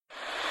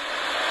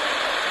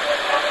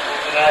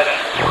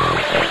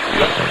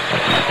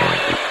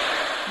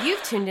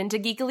tuned into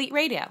Geek Elite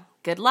Radio.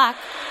 Good luck.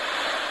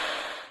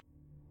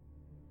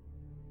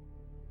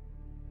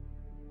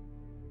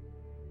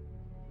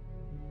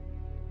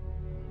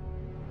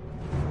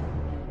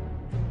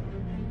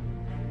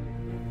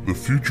 The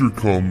future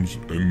comes,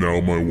 and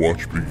now my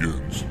watch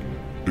begins.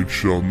 It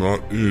shall not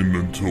end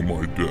until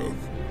my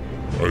death.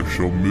 I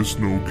shall miss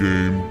no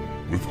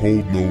game,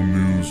 withhold no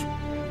news,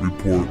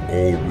 report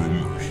all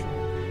rumors.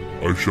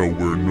 I shall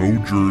wear no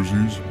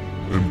jerseys,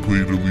 and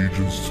plead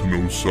allegiance to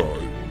no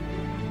side.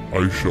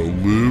 I shall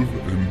live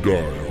and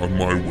die on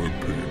my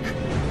webpage.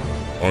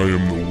 I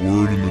am the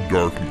word in the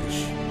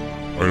darkness.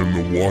 I am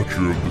the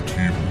watcher of the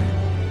TV.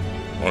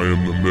 I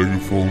am the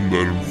megaphone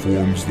that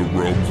informs the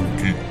realms of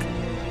geek.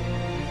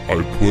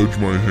 I pledge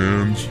my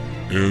hands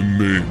and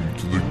name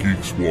to the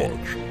Geeks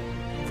Watch,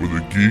 for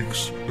the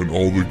geeks and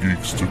all the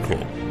geeks to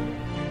come.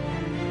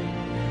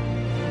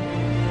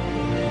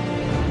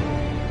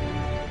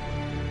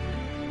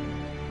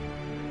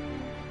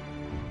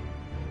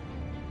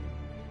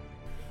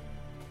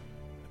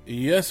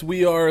 Yes,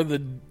 we are the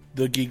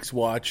Geeks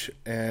Watch,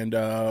 and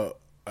I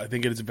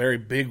think it is a very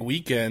big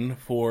weekend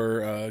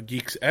for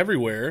geeks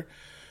everywhere.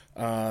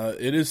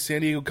 It is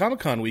San Diego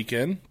Comic-Con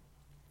weekend.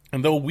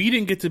 And though we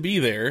didn't get to be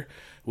there,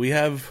 we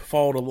have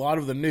followed a lot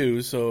of the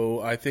news, so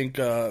I think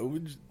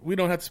we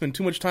don't have to spend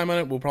too much time on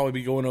it. We'll probably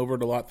be going over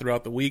it a lot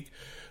throughout the week.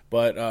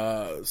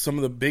 But some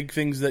of the big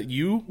things that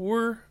you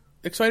were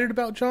excited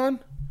about, John,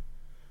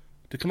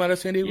 to come out of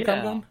San Diego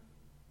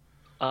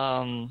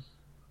Comic-Con?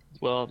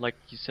 Well, like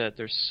you said,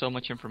 there's so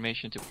much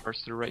information to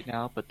parse through right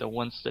now, but the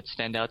ones that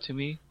stand out to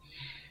me,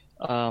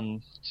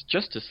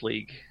 Justice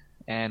League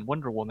and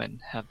Wonder Woman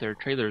have their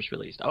trailers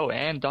released. Oh,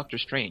 and Doctor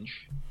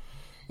Strange.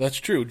 That's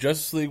true.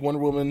 Justice League, Wonder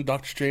Woman,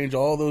 Doctor Strange,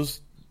 all those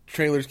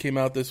trailers came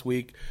out this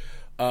week.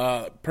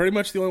 Pretty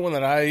much the only one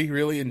that I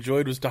really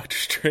enjoyed was Doctor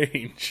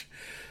Strange.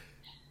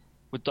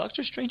 Well,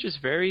 Doctor Strange is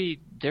very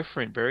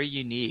different, very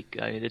unique.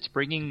 It's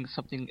bringing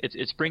something.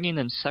 It's bringing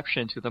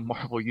Inception to the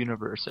Marvel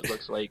universe. It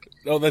looks like.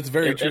 Oh, that's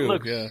very true.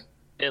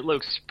 It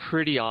looks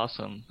pretty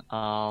awesome.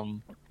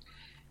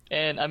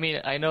 And I mean,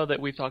 I know that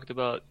we talked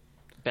about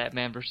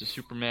Batman versus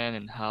Superman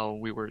and how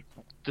we were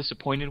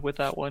disappointed with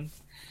that one.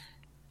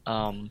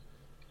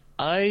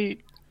 The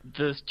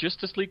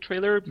Justice League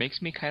trailer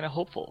makes me kind of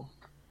hopeful.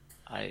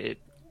 The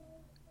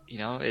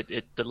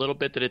little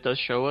bit that it does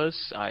show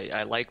us,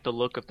 I like the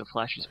look of the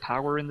Flash's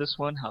power in this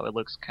one, how it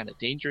looks kind of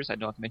dangerous. I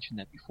know I've mentioned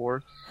that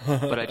before,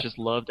 but I just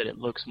love that it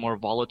looks more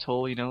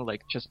volatile,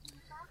 like just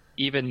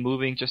even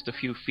moving just a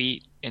few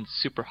feet in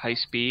super high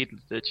speed,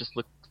 it just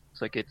looks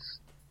like it's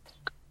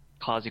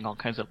causing all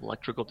kinds of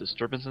electrical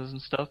disturbances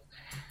and stuff.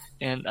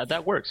 And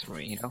that works for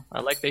me, I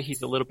like that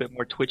he's a little bit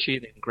more twitchy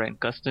than Grant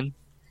Gustin.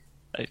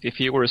 If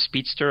he were a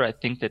speedster, I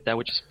think that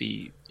would just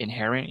be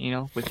inherent,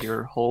 with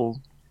your whole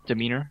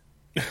demeanor.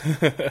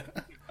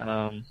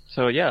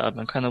 So yeah,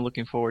 I'm kind of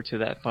looking forward to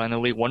that.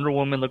 Finally, Wonder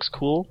Woman looks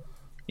cool.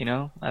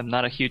 I'm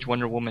not a huge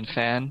Wonder Woman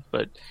fan,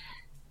 but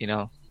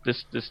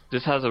this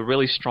has a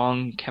really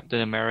strong Captain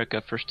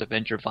America First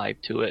Avenger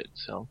vibe to it.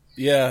 So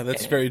yeah,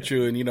 that's very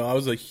true. And I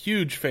was a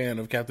huge fan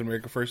of Captain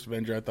America First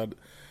Avenger. I thought it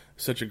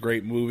was such a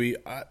great movie.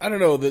 I don't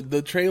know,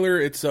 the trailer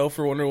itself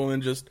for Wonder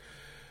Woman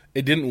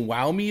it didn't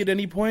wow me at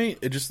any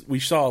point. We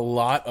saw a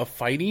lot of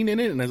fighting in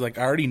it, and I was like,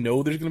 I already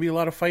know there's going to be a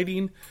lot of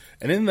fighting.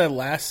 And in the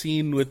last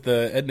scene with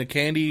the Edna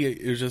Candy,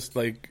 it was just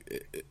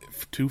like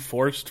too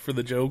forced for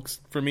the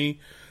jokes for me,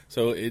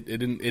 so it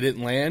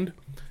didn't land.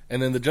 And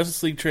then the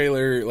Justice League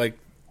trailer,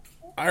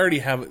 I already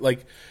have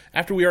it.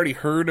 After we already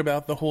heard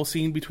about the whole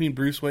scene between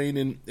Bruce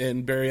Wayne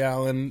and Barry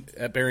Allen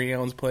at Barry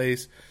Allen's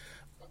place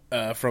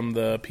from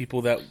the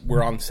people that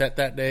were on set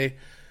that day.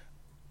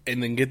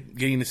 And then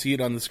getting to see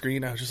it on the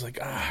screen, I was just like,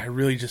 I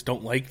really just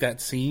don't like that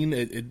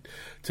scene.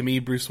 To me,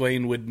 Bruce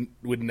Wayne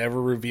would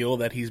never reveal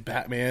that he's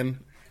Batman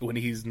when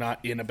he's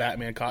not in a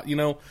Batman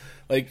costume.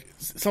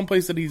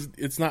 Someplace that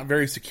it's not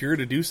very secure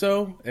to do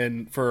so,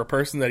 and for a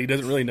person that he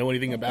doesn't really know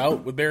anything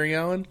about with Barry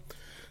Allen.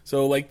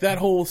 So that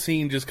whole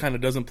scene just kind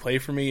of doesn't play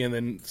for me, and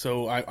then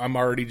so I'm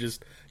already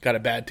just got a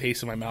bad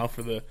taste in my mouth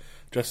for the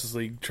Justice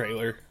League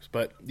trailer.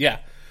 But yeah.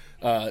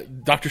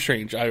 Doctor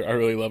Strange, I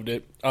really loved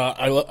it.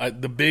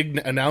 The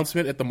big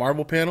announcement at the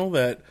Marvel panel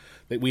that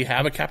we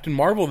have a Captain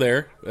Marvel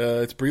there.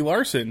 It's Brie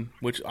Larson,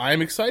 which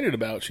I'm excited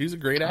about. She's a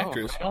great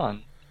actress. Right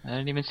on. I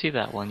didn't even see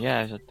that one.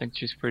 Yeah, I think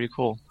she's pretty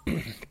cool.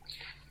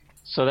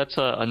 So that's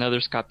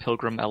another Scott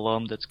Pilgrim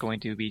alum that's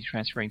going to be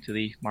transferring to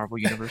the Marvel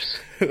Universe.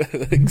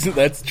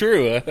 That's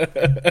true.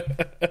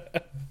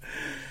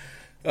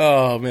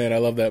 Oh man, I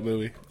love that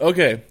movie.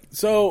 Okay,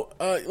 so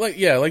like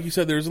you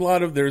said, there's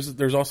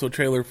also a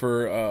trailer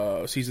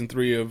for season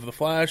 3 of The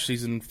Flash,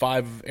 season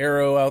 5 of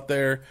Arrow out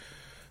there.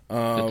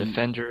 The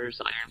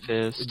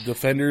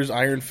Defenders,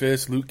 Iron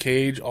Fist, Luke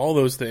Cage, all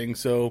those things.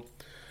 So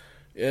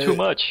too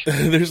much.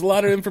 There's a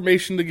lot of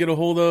information to get a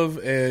hold of,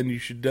 and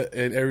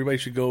everybody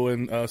should go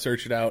and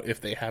search it out if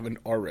they haven't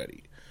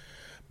already.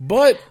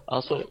 But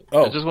also,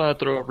 I just want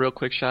to throw a real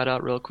quick shout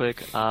out,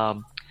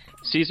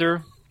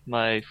 Caesar,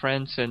 my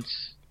friend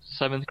since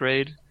 7th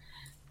grade.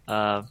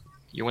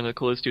 you're one of the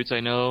coolest dudes I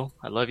know.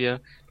 I love you.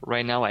 But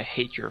right now, I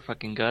hate your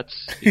fucking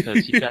guts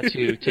because you got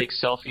to take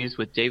selfies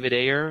with David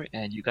Ayer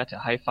and you got to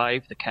high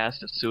five the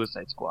cast of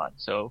Suicide Squad.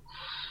 So,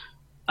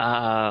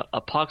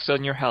 a pox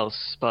on your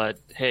house, but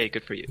hey,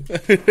 good for you.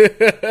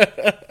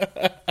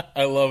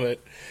 I love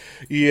it.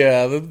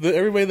 Yeah,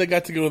 everybody that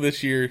got to go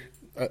this year,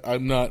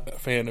 I'm not a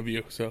fan of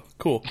you, so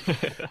cool.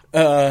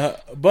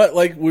 But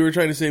like we were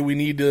trying to say, we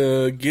need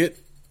to get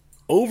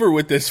over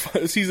with this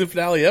season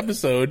finale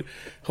episode.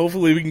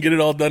 Hopefully we can get it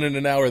all done in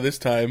an hour this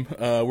time.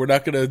 We're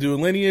not going to do a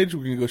lineage.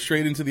 We're going to go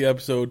straight into the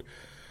episode.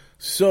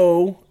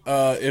 So,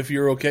 if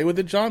you're okay with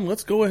it, John,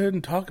 let's go ahead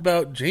and talk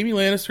about Jaime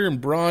Lannister and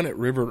Bronn at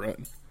River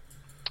Run.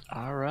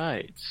 All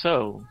right.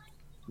 So,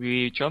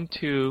 we jump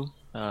to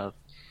the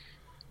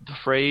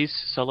Freys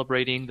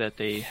celebrating that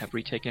they have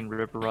retaken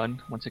River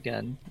Run once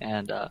again.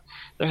 And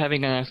they're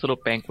having a nice little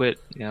banquet.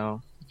 You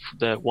know,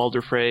 the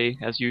Walder Frey,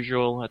 as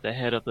usual, at the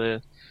head of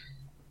the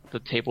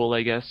table,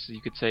 I guess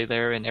you could say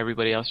there, and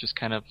everybody else just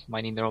kind of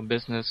minding their own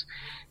business.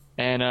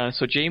 And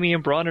so Jaime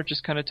and Bronn are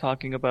just kind of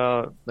talking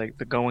about like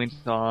the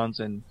goings-ons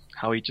and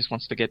how he just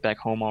wants to get back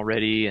home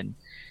already. And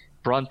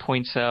Bronn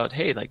points out,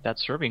 hey, like that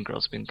serving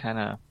girl's been kind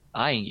of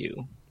eyeing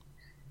you.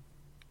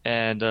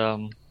 And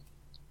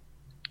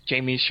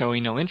Jaime's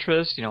showing no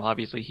interest. You know,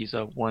 obviously he's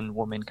a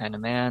one-woman kind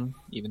of man,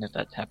 even if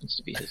that happens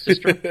to be his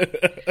sister.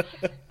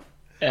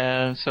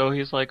 And so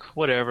he's like,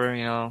 whatever,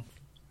 you know,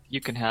 you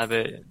can have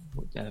it.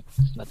 That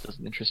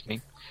doesn't interest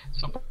me.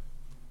 So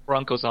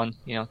Bronn goes on,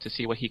 you know, to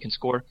see what he can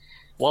score.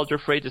 Walder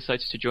Frey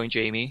decides to join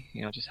Jaime,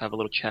 you know, just have a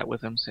little chat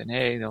with him, saying,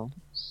 hey, you know,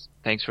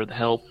 thanks for the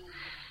help.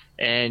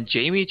 And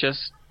Jaime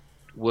just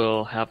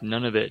will have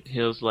none of it.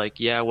 He's like,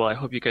 yeah, well, I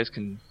hope you guys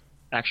can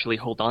actually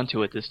hold on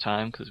to it this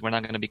time, because we're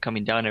not going to be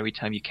coming down every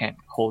time you can't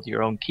hold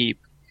your own keep.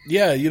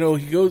 Yeah, you know,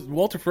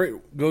 Walder Frey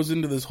goes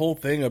into this whole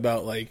thing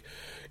about, like,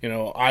 you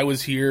know, I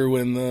was here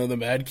when the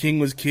Mad King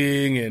was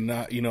king,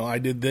 and, you know, I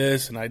did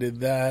this and I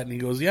did that. And he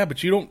goes, yeah,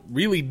 but you don't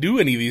really do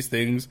any of these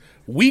things.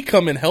 We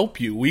come and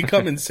help you. We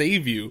come and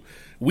save you.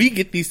 We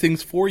get these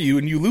things for you,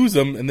 and you lose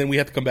them, and then we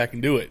have to come back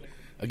and do it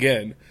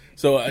again.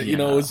 So, you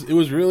know, it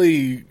was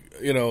really,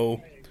 you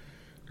know,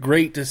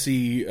 great to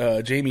see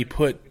Jaime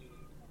put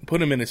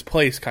him in his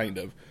place, kind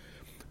of.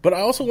 But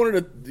I also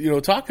wanted to, you know,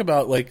 talk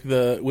about, like,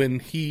 when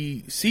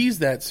he sees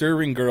that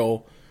serving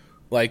girl,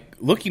 like,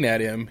 looking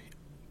at him,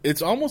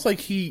 it's almost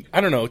like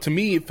I don't know, to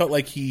me it felt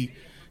like he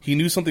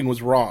knew something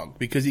was wrong,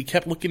 because he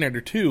kept looking at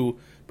her too,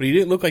 but he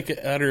didn't look like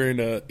at her in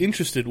an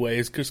interested way.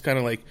 It's just kind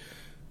of like,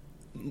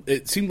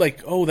 it seemed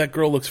like, oh, that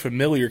girl looks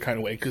familiar kind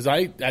of way, because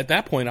at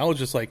that point I was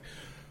just like,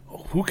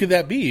 oh, who could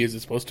that be? Is it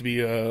supposed to be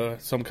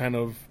some kind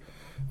of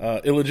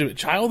illegitimate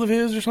child of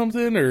his or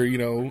something? Or, you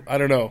know, I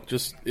don't know,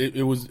 just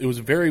it was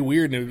very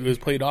weird, and it was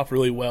played off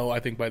really well, I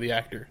think, by the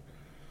actor.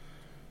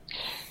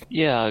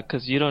 Yeah,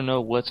 because you don't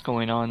know what's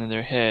going on in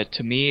their head.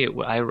 To me,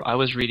 I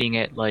was reading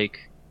it like,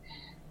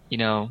 you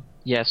know,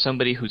 yeah,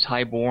 somebody who's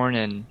highborn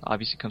and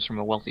obviously comes from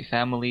a wealthy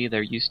family.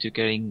 They're used to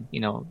getting, you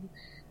know,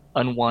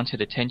 unwanted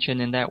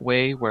attention in that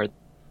way, where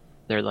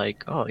they're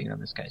like, oh, you know,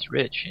 this guy's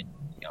rich, and,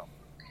 you know,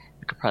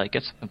 we could probably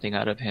get something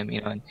out of him,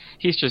 you know. And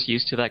he's just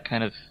used to that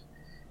kind of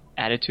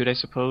attitude, I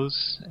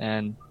suppose,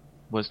 and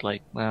was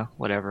like, well,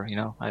 whatever, you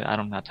know, I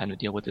don't have time to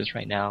deal with this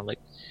right now. Like,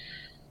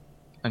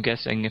 I'm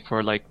guessing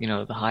for, like, you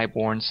know, the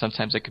highborn,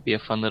 sometimes it could be a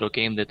fun little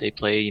game that they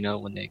play, you know,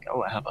 when they go,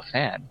 oh, I have a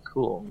fan.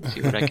 Cool. Let's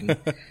see what I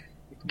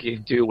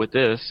can do with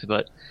this.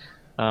 But,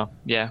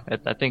 yeah,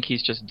 I think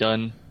he's just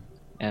done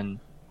and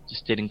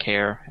just didn't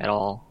care at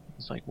all.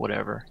 It's like,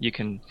 whatever. You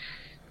can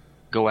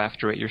go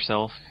after it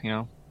yourself, you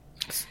know?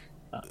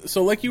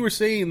 So, like you were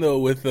saying, though,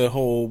 with the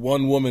whole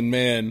one-woman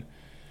man,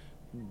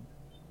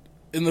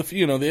 in the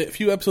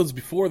few episodes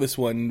before this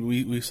one,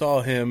 we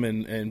saw him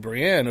and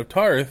Brienne of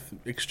Tarth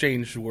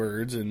exchange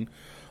words, and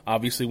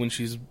obviously when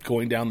she's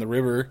going down the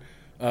river,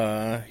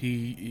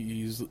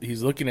 he's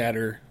looking at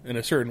her in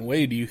a certain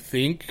way. Do you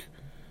think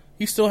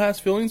he still has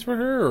feelings for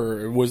her,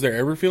 or was there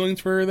ever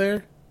feelings for her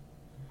there?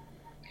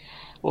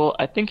 Well,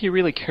 I think he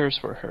really cares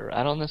for her.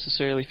 I don't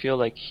necessarily feel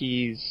like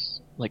he's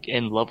like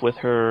in love with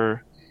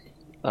her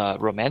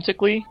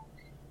romantically.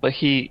 But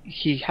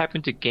he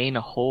happened to gain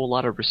a whole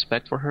lot of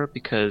respect for her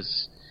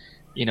because,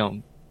 you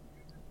know,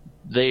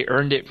 they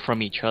earned it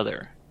from each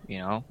other. You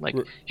know, like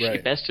she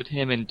bested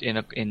him in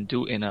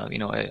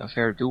a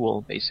fair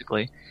duel,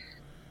 basically,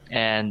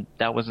 and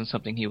that wasn't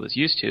something he was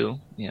used to.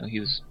 You know, he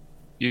was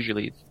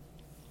usually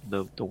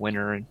the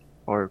winner,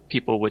 or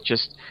people would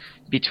just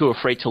be too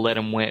afraid to let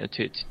him win,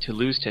 to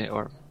lose to,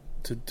 or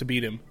to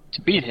beat him.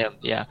 To beat him,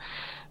 yeah,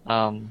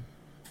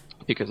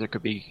 because there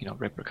could be, you know,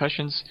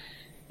 repercussions.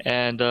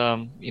 And,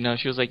 you know,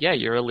 she was like, yeah,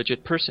 you're a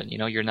legit person. You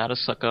know, you're not a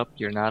suck-up.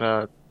 You're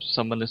not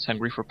someone that's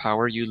hungry for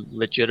power. You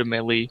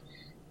legitimately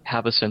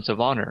have a sense of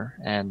honor.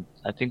 And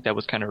I think that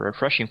was kind of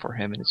refreshing for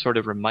him. And it sort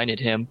of reminded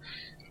him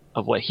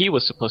of what he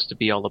was supposed to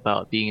be all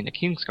about, being in the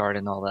Kingsguard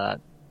and all that.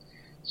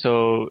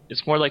 So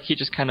it's more like he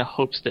just kind of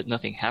hopes that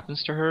nothing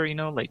happens to her, you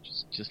know, like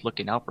just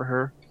looking out for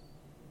her.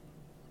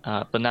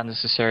 But not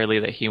necessarily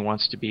that he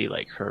wants to be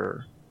like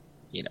her,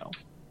 you know,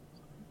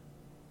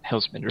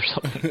 husband or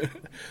something.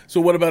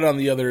 So what about on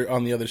the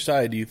other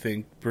side? Do you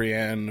think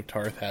Brienne of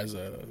Tarth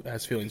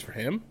has feelings for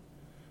him?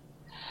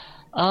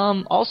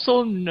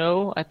 Also,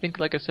 no. I think,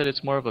 like I said,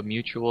 it's more of a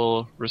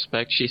mutual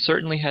respect. She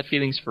certainly had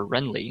feelings for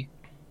Renly.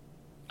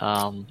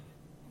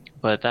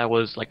 But that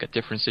was like a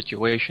different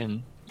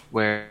situation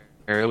where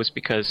it was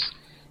because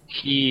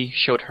he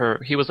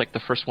was like the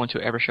first one to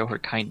ever show her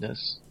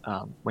kindness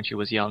when she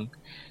was young.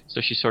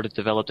 So she sort of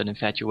developed an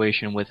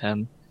infatuation with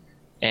him.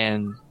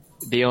 And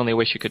the only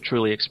way she could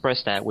truly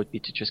express that would be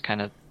to just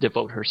kind of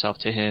devote herself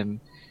to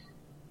him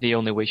the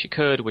only way she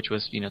could, which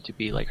was, to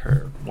be like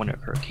one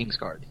of her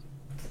Kingsguard.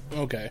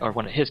 Okay. Or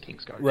one of his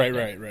Kingsguard.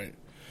 Right.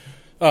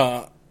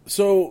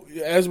 So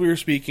as we were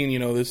speaking,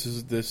 this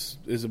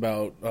is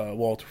about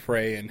Walder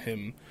Frey and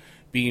him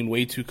being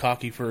way too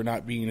cocky for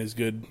not being as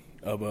good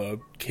of a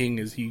king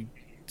as he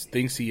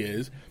thinks he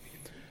is.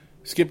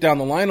 Skip down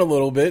the line a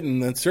little bit,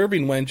 and the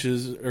serving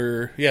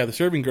the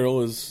serving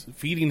girl is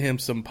feeding him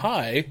some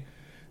pie,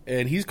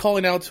 and he's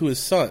calling out to his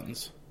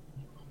sons.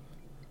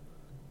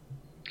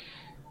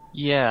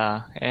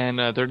 Yeah, and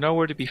they're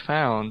nowhere to be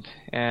found,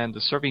 and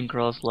the serving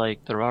girl's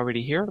like, "They're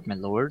already here, my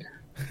lord."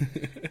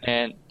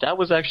 And that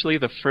was actually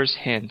the first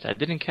hint. I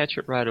didn't catch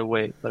it right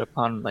away, but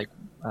upon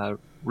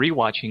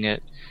rewatching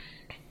it,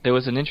 there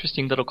was an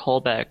interesting little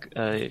callback.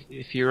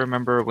 If you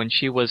remember when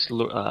she was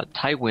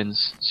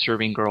Tywin's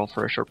serving girl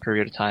for a short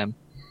period of time,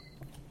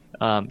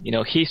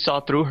 he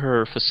saw through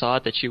her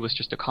facade that she was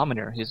just a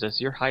commoner. He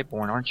says, "You're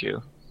highborn, aren't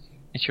you?"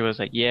 And she was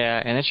like,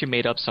 "Yeah." And then she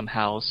made up some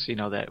house,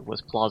 that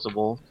was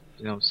plausible,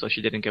 so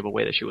she didn't give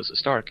away that she was a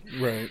Stark.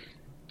 Right.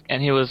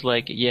 And he was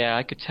like, "Yeah,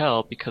 I could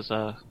tell because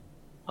a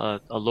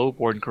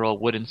lowborn girl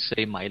wouldn't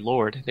say my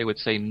lord; they would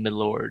say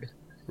milord."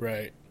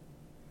 Right.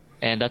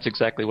 And that's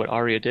exactly what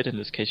Arya did in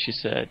this case. She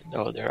said,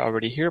 "Oh, they're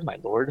already here, my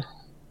lord."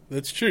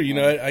 That's true.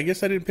 I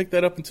guess I didn't pick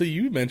that up until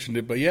you mentioned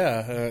it, but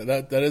yeah,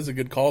 that is a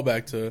good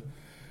callback to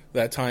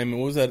that time.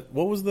 What was that?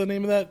 What was the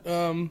name of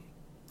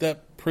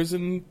that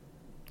prison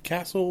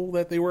castle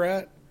that they were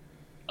at?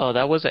 Oh,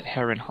 that was at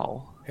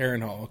Harrenhal.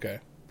 Harrenhal, okay.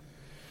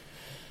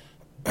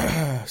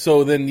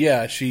 So then,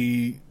 yeah,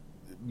 she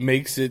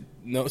makes it.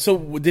 No, so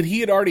did he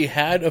had already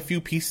had a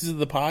few pieces of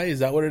the pie? Is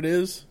that what it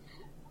is?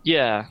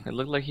 Yeah, it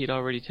looked like he'd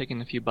already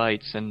taken a few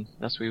bites, and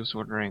that's what he was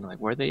wondering, like,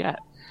 where are they at?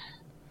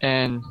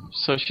 And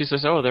so she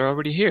says, "Oh, they're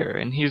already here."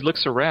 And he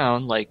looks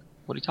around, like,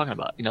 what are you talking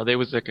about? There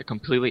was like a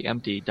completely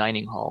empty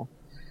dining hall.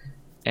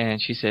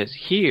 And she says,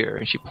 "Here,"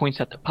 and she points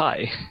at the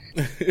pie.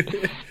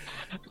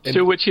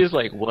 To which he's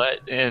like,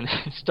 "What?" And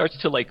starts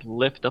to like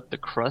lift up the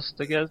crust,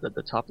 I guess, at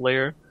the top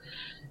layer.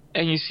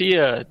 And you see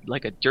a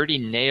dirty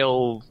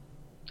nail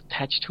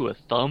attached to a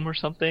thumb or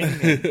something.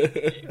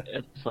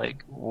 It's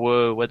like,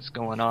 whoa, what's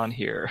going on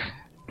here?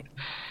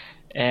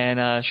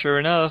 And sure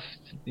enough,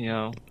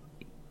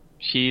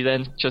 she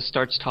then just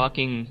starts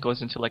talking,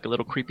 goes into like a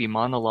little creepy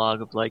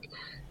monologue of like,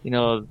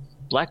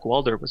 Black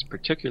Walder was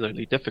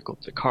particularly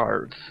difficult to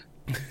carve.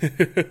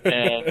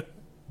 And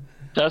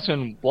that's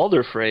when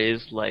Walder Frey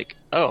is like,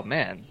 "Oh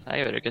man,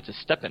 I better get to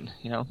stepping,"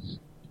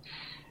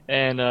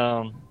 And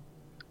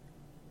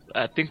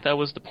I think that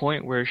was the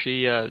point where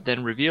she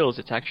then reveals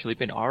it's actually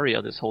been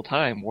Arya this whole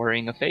time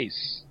wearing a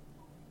face.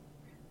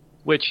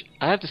 Which,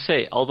 I have to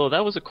say, although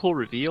that was a cool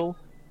reveal,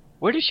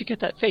 where did she get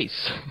that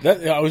face?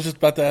 I was just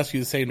about to ask you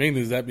the same thing.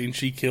 Does that mean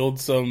she killed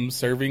some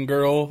serving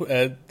girl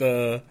at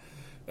the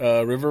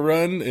River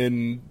Run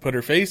and put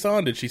her face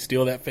on? Did she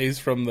steal that face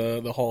from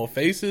the Hall of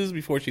Faces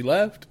before she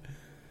left?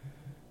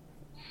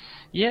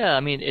 Yeah, I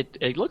mean,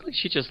 it looked like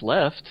she just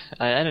left.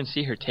 I didn't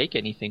see her take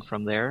anything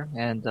from there,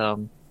 and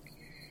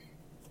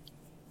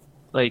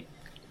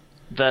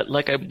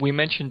we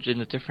mentioned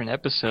in a different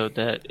episode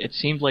that it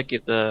seemed like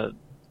the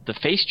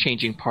face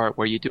changing part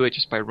where you do it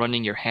just by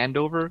running your hand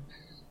over,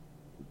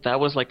 that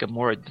was like a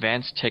more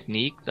advanced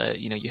technique that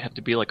you have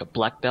to be like a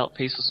black belt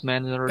faceless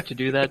man in order to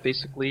do that,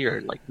 basically,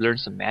 or like learn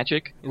some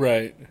magic.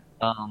 Right.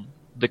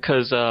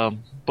 Because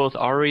both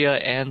Arya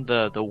and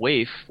the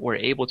waif were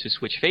able to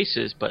switch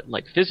faces, but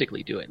like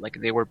physically do it, like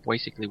they were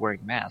basically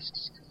wearing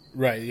masks.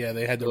 Right. Yeah,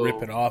 they had to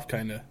rip it off,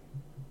 kind of.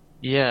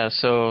 Yeah,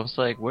 so it's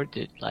like,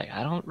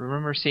 I don't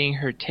remember seeing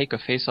her take a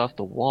face off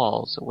the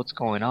wall. So what's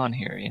going on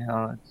here?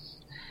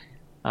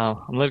 I'm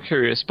a little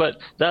curious, but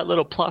that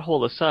little plot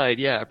hole aside,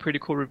 yeah, a pretty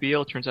cool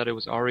reveal. Turns out it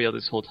was Arya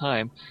this whole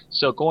time.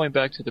 So going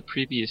back to the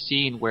previous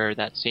scene where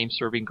that same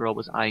serving girl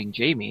was eyeing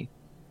Jaime,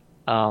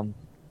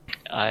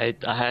 I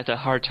had a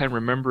hard time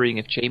remembering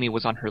if Jaime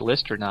was on her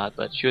list or not,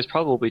 but she was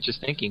probably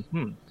just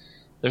thinking,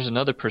 there's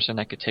another person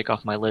I could take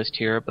off my list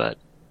here, but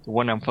the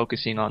one I'm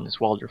focusing on is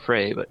Walder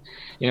Frey. But,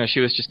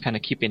 she was just kind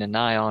of keeping an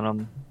eye on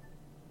him,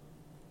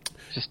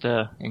 just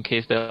in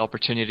case the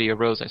opportunity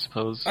arose, I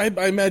suppose. I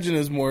imagine it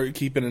was more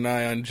keeping an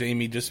eye on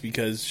Jaime just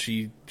because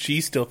she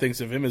still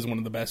thinks of him as one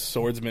of the best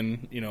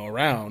swordsmen,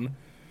 around.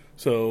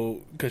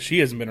 So, because she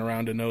hasn't been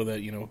around to know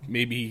that,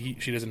 maybe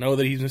she doesn't know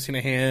that he's missing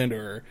a hand,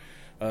 or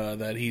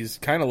that he's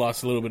kind of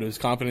lost a little bit of his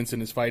confidence in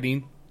his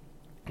fighting.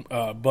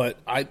 But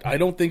I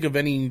don't think of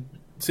any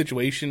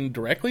situation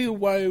directly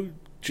why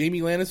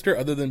Jaime Lannister,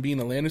 other than being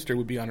a Lannister,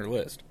 would be on her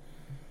list.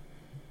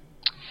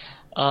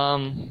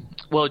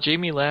 Well,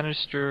 Jaime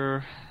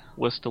Lannister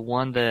was the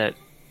one that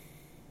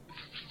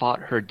fought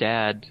her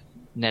dad,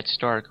 Ned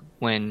Stark,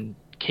 when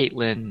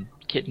Catelyn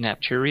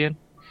kidnapped Tyrion.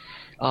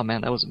 Oh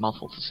man, that was a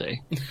mouthful to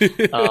say.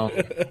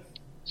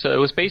 So it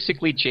was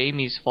basically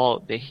Jaime's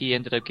fault that he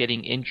ended up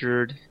getting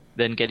injured,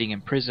 then getting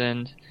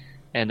imprisoned,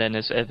 and then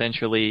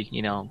eventually,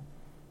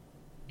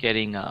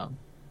 getting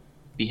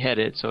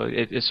beheaded. So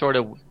it sort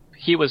of,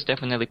 he was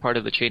definitely part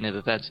of the chain of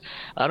events.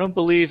 I don't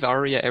believe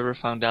Arya ever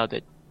found out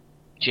that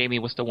Jaime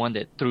was the one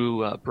that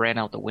threw Bran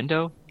out the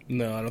window.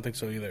 No, I don't think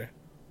so either.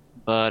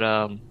 But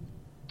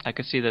I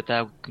could see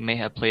that may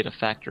have played a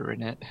factor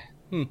in it.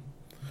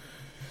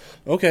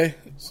 Okay,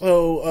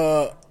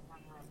 so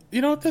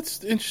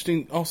that's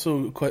interesting.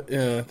 Also,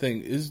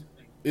 thing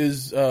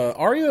is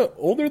Arya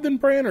older than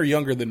Bran or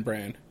younger than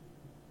Bran?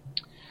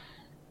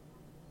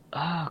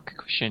 Good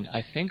question.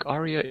 I think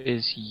Arya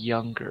is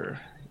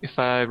younger. If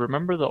I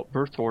remember the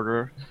birth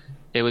order,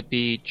 it would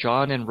be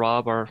Jon and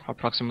Robb are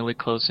approximately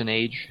close in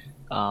age.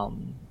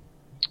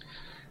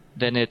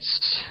 Then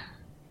it's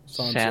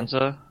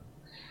Sansa.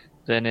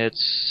 Then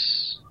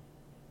it's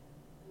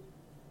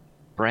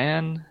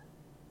Bran.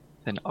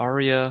 Then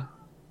Arya.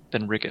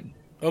 Then Rickon.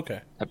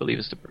 Okay. I believe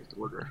is the birth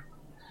order.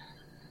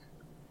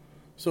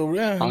 So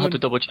yeah, I'll have to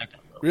double check that.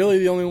 Really,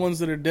 the only ones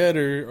that are dead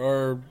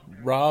are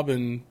Robb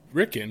and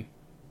Rickon.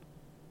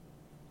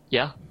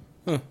 Yeah.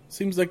 Huh.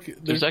 Seems like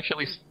there's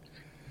actually.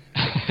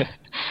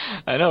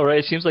 I know, right?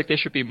 It seems like there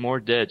should be more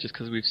dead just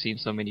because we've seen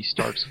so many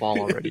Starks fall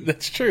already.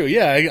 That's true.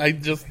 Yeah,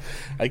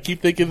 I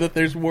keep thinking that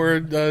there's more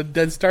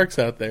dead Starks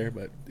out there,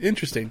 but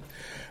interesting.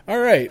 All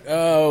right.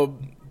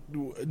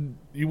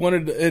 You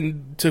wanted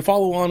and to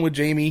follow on with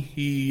Jaime.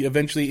 He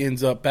eventually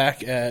ends up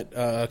back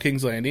at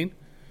King's Landing,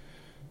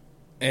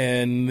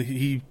 and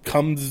he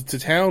comes to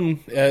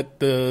town at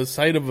the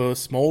site of a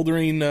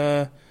smoldering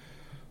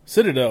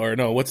citadel. Or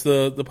no, what's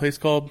the place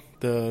called?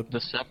 The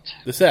Sept.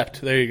 The Sept.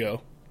 There you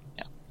go.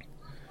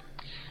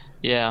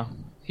 Yeah,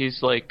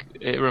 he's like,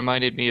 it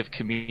reminded me of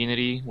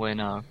Community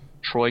when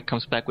Troy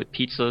comes back with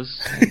pizzas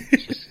and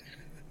just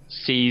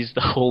sees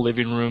the whole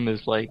living room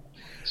is like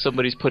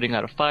somebody's putting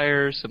out a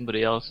fire,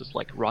 somebody else is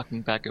like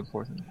rocking back and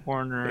forth in the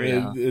corner.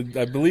 And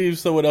I believe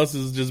someone else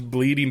is just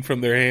bleeding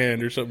from their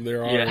hand or something,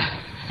 their arm.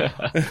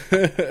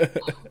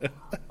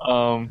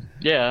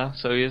 Yeah.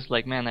 So he's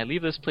like, man, I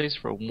leave this place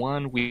for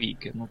 1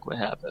 week and look what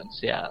happens.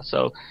 Yeah.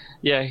 So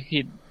yeah,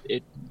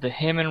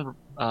 him and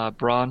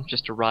Bronn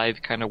just arrive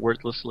kind of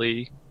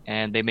wordlessly,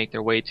 and they make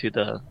their way to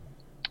the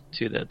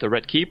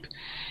Red Keep,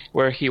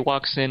 where he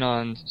walks in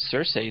on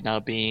Cersei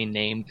now being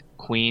named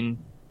Queen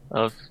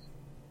of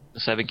the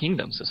Seven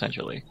Kingdoms,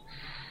 essentially,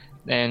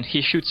 and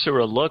he shoots her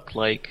a look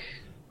like,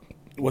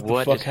 "What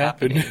the fuck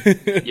happened?"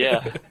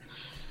 Yeah,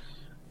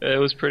 it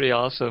was pretty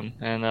awesome,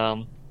 and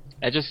I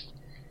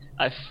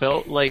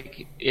felt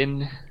like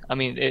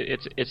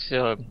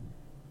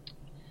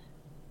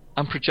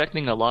I'm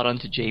projecting a lot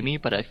onto Jaime,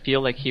 but I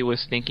feel like he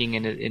was thinking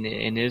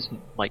in his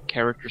like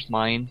character's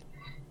mind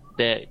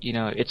that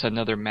it's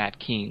another Mad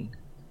King,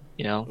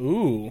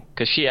 Ooh,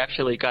 because she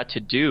actually got to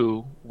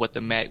do what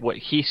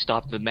he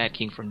stopped the Mad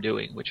King from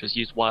doing, which was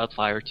use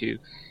wildfire to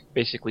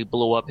basically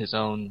blow up his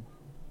own,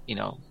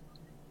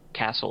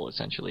 castle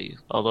essentially.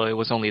 Although it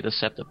was only the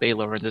Sept of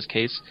Baelor in this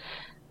case,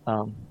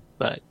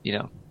 but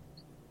yeah,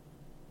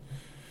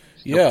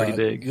 pretty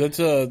big.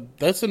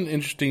 That's an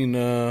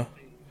interesting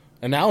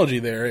analogy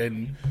there,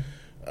 and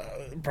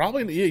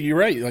probably you're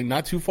right, like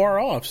not too far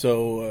off.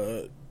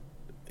 So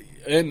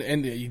and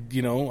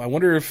I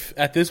wonder if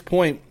at this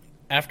point,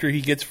 after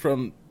he gets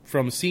from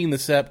seeing the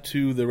Sept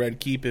to the Red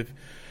Keep, if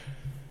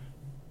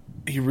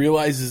he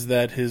realizes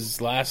that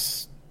his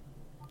last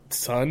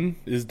son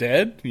is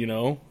dead,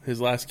 his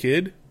last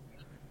kid.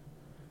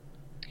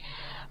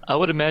 I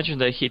would imagine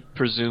that he'd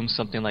presume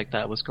something like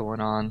that was going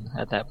on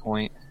at that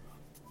point.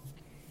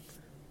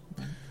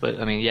 But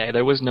I mean, yeah,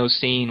 there was no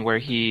scene where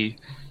he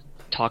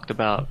talked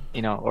about,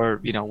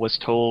 was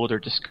told or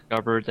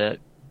discovered that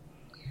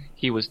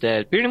he was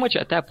dead. Pretty much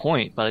at that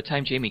point, by the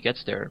time Jaime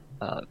gets there,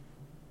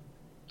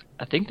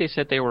 I think they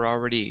said they were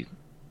already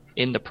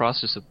in the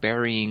process of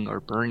burying or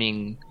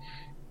burning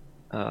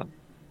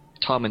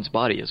Tommen's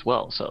body as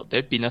well. So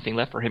there'd be nothing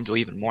left for him to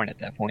even mourn at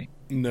that point.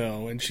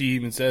 No, and she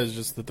even says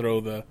just to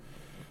throw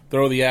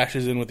the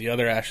ashes in with the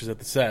other ashes at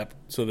the Sept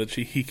so that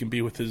he can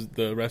be with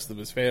the rest of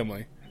his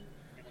family.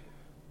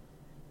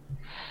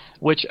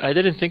 Which I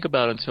didn't think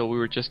about until we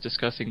were just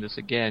discussing this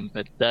again,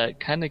 but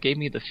that kind of gave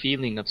me the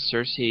feeling of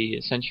Cersei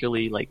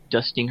essentially like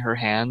dusting her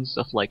hands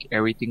of like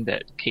everything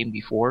that came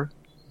before,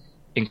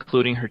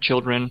 including her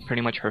children,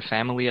 pretty much her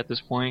family at this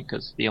point,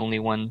 because the only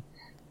one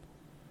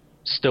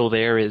still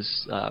there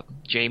is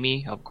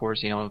Jaime. Of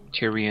course,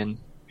 Tyrion,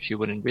 she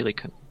wouldn't really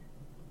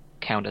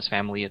count as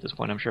family at this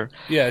point, I'm sure.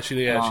 Yeah,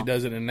 she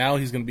doesn't, and now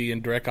he's going to be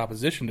in direct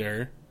opposition to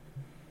her.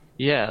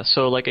 Yeah,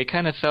 so like it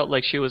kind of felt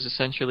like she was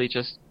essentially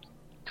just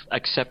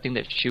accepting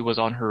that she was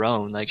on her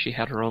own. Like she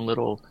had her own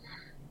little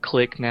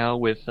clique now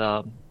with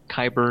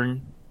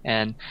Qyburn.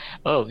 And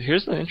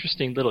here's an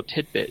interesting little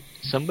tidbit.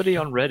 Somebody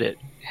on Reddit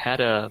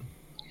had a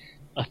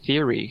a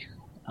theory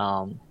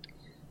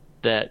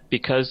that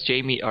because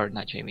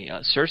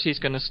Cersei's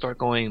going to start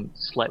going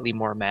slightly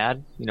more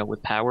mad,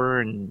 with power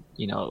and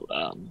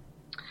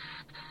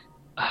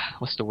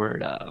what's the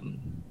word?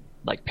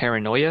 Like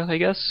paranoia, I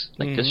guess,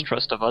 like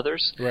distrust of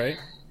others. Right.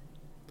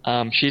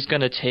 She's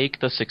going to take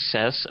the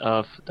success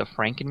of the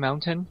Franken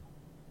Mountain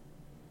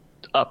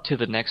up to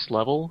the next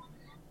level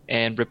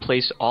and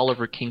replace all of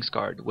her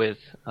Kingsguard with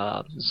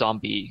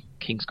zombie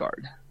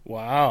Kingsguard.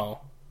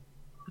 Wow.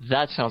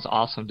 That sounds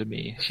awesome to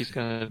me. She's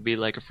going to be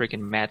like a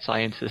freaking mad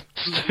scientist.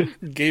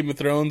 Game of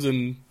Thrones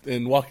and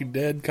Walking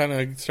Dead kind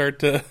of start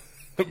to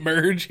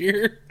merge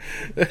here.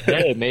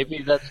 Hey,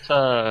 maybe it's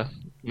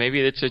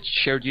a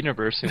shared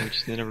universe and we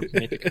just never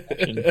make a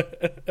connection.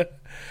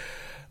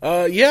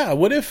 Yeah,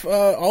 what if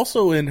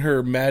also in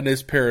her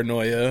madness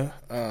paranoia,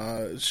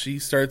 she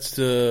starts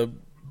to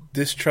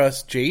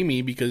distrust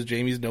Jaime because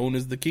Jaime's known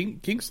as the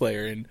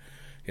Kingslayer, and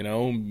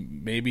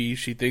maybe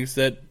she thinks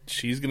that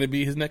she's going to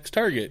be his next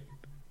target.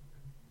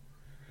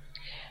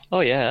 Oh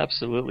yeah,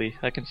 absolutely.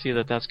 I can see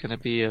that that's going to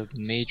be a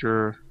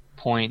major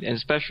point, and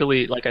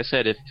especially like I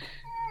said,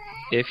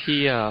 if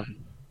he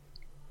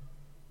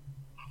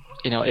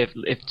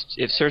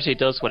if Cersei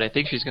does what I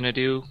think she's going to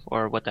do,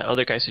 or what that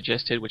other guy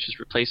suggested, which is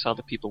replace all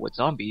the people with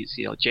zombies,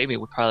 Jaime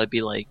would probably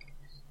be like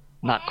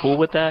not cool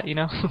with that,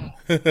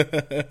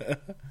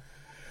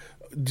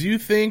 Do you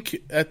think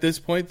at this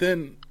point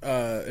then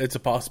it's a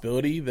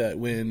possibility that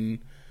when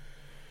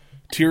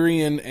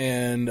Tyrion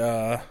and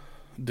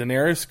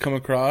Daenerys come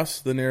across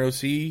the Narrow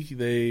Sea,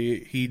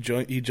 he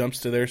jumps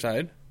to their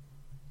side?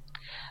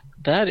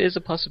 That is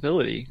a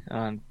possibility.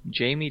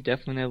 Jaime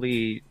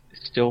definitely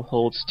still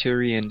holds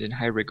Tyrion in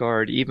high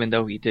regard, even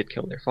though he did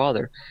kill their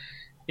father.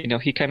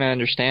 He kind of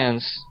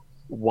understands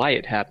why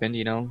it happened.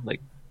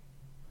 Like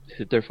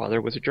their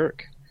father was a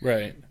jerk.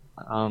 Right.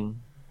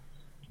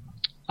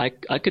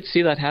 I could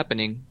see that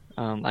happening.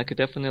 I could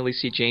definitely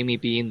see Jaime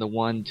being the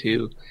one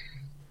to,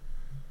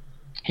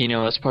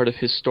 as part of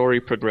his story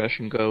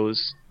progression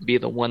goes, be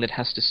the one that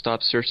has to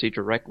stop Cersei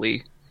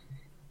directly,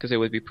 because it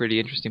would be pretty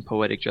interesting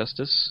poetic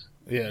justice.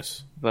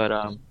 Yes. But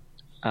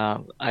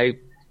I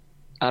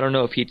don't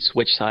know if he'd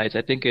switch sides.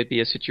 I think it'd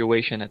be a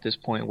situation at this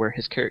point where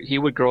he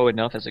would grow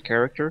enough as a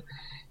character,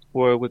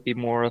 where it would be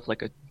more of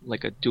like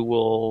a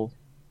dual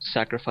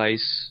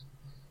sacrifice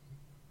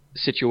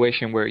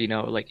situation where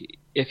like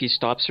if he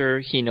stops her,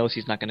 he knows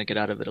he's not going to get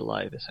out of it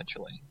alive,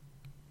 essentially.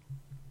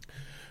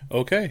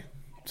 Okay,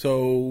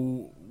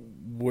 so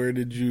where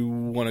did you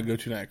want to go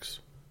to next?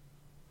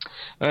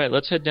 All right,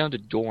 let's head down to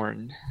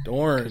Dorne.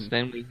 Because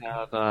then we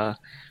have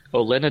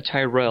Olenna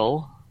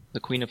Tyrell, the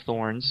Queen of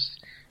Thorns,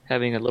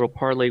 having a little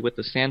parley with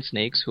the Sand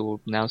Snakes, who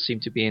now seem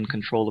to be in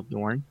control of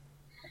Dorne.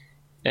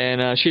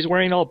 And she's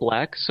wearing all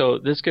black, so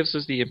this gives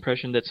us the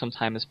impression that some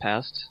time has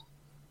passed,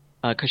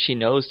 because she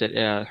knows that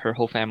her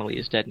whole family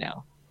is dead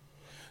now.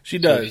 She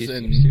does,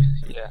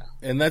 yeah.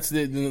 And that's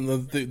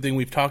the thing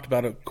we've talked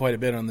about quite a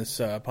bit on this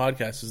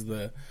podcast is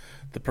the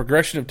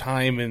progression of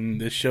time in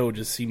this show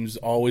just seems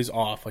always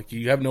off. Like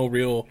you have no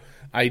real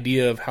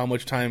idea of how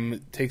much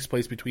time takes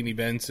place between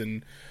events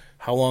and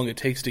how long it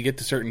takes to get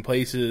to certain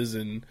places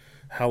and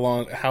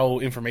how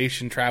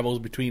information travels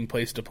between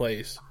place to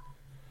place.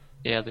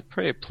 Yeah, they're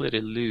pretty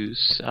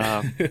loose.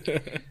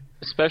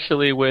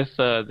 Especially with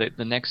the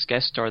next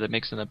guest star that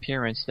makes an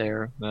appearance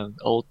there, the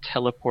old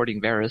teleporting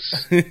Varys.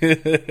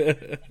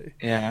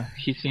 Yeah,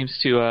 he seems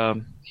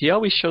to. He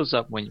always shows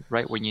up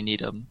right when you need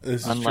him,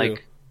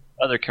 unlike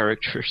other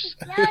characters.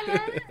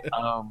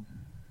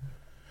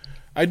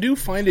 I do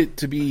find it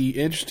to be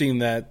interesting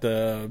that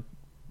the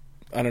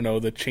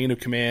chain of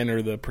command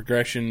or the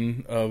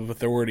progression of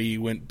authority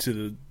went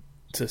to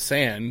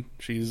Sand.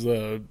 She's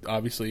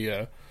obviously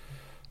a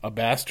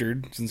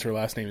bastard since her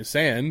last name is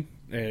Sand.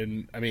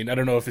 And, I mean, I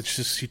don't know if it's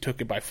just she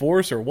took it by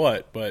force or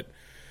what, but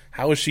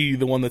how is she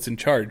the one that's in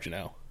charge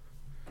now?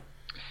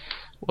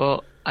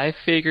 Well, I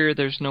figure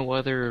there's no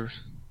other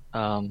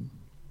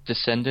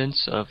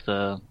descendants of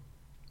the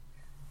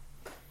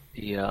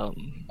what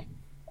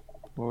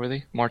were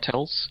they?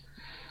 Martells.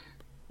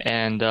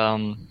 And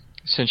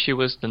since she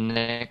was the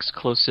next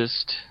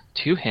closest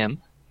to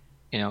him,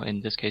 in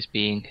this case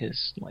being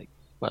his,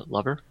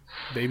 lover?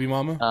 Baby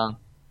mama?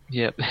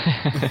 Yep.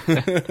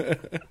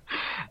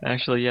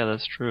 Actually, yeah,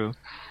 that's true.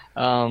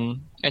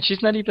 And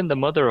she's not even the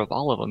mother of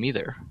all of them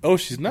either. Oh,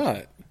 she's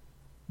not?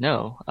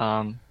 No.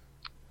 I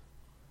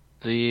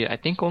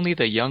think only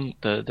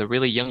the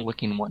really young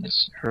looking one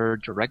is her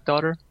direct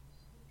daughter,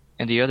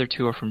 and the other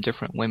two are from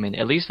different women.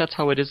 At least that's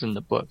how it is in the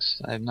books.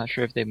 I'm not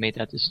sure if they made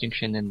that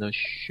distinction in the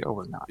show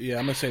or not. Yeah,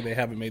 I'm gonna say they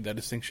haven't made that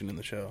distinction in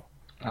the show.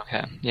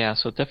 Okay. Yeah,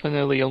 so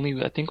definitely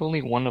I think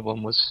only one of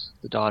them was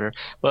the daughter.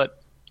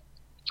 But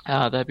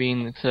that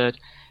being said,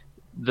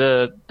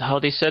 how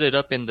they set it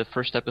up in the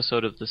first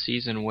episode of the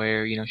season,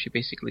 where she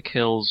basically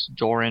kills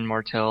Doran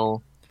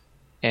Martell,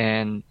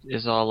 and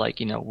is all like,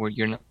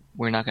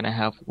 we're not going to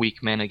have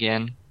weak men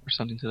again, or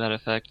something to that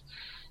effect.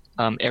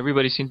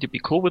 Everybody seemed to be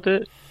cool with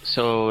it,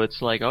 so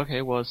it's like,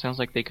 okay, well, it sounds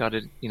like they got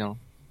it.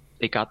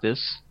 They got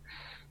this,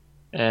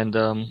 and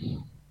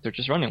they're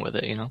just running with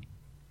it, you know.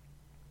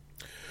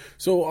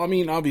 So I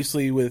mean,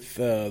 obviously, with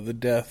the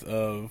death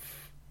of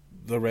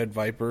the Red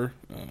Viper,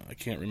 I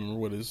can't remember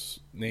what his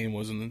name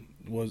was in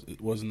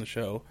the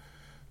show.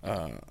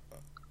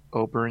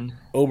 Oberyn.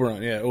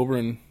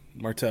 Oberyn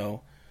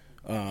Martell.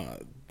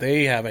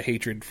 They have a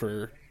hatred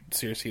for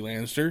Cersei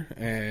Lannister,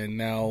 and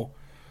now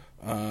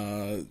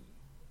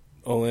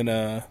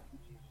Olenna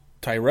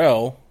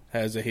Tyrell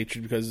has a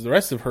hatred because the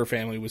rest of her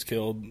family was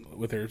killed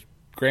with her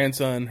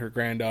grandson, her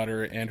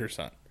granddaughter, and her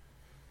son.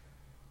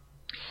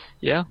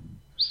 Yeah.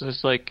 So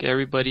it's like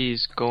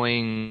everybody's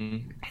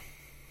going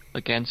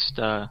against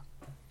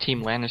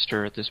Team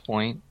Lannister at this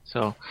point.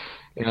 So,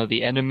 you know,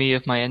 the enemy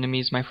of my enemy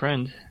is my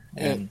friend,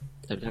 and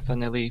they're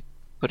definitely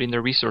putting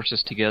their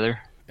resources together.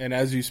 And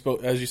as you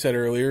said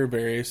earlier,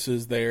 Varys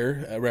is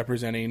there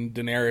representing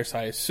Daenerys.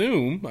 I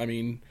assume. I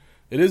mean,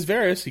 it is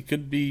Varys. He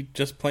could be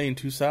just playing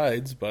two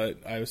sides, but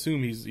I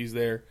assume he's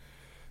there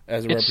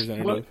as a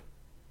representative. Well,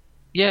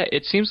 yeah,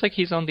 it seems like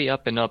he's on the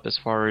up and up as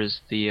far as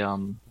the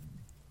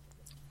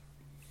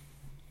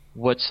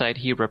what side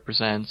he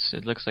represents.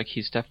 It looks like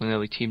he's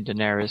definitely Team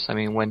Daenerys. I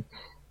mean, when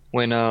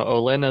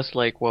Olenna's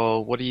like,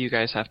 well, what do you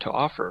guys have to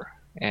offer?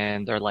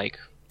 And they're like,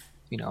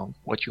 you know,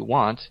 what you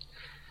want.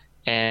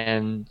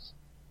 And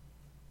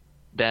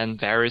then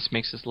Varys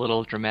makes this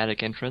little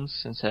dramatic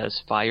entrance and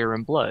says, fire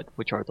and blood,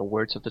 which are the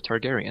words of the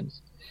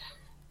Targaryens.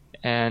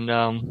 And,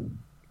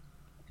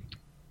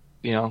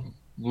 you know,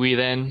 we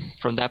then,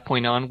 from that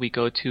point on, we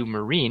go to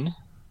Meereen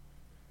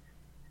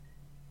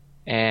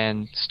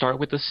and start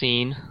with the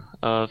scene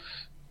of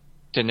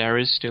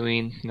Daenerys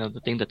doing, you know, the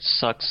thing that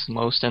sucks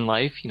most in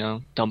life, you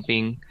know,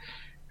 dumping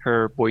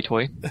her boy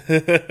toy.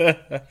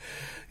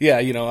 Yeah,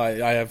 you know,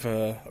 I have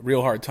a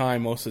real hard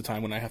time most of the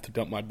time when I have to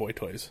dump my boy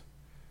toys.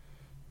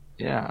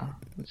 Yeah,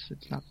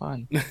 it's not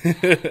fun.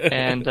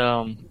 And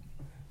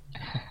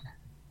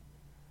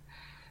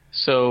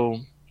so,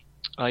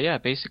 yeah,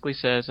 basically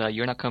says,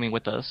 you're not coming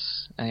with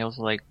us. And he was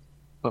like,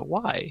 but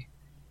why?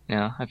 You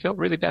know, I felt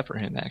really bad for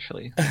him,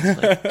 actually.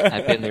 Like,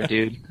 I've been there,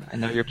 dude. I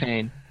know your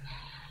pain.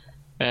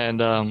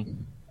 And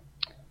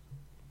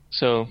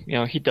so, you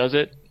know, he does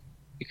it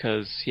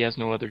because he has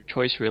no other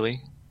choice,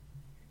 really.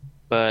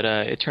 But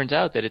it turns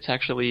out that it's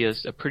actually a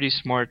pretty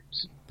smart,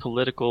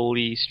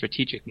 politically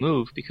strategic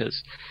move,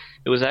 because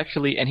it was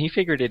actually, and he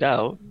figured it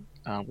out,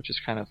 which is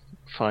kind of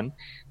fun,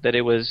 that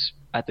it was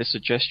at the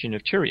suggestion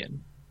of Tyrion.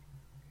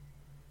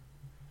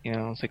 You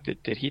know, it's like,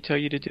 did he tell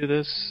you to do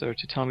this or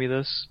to tell me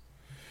this?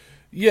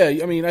 Yeah,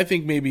 I mean, I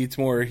think maybe it's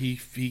more he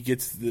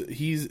gets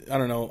I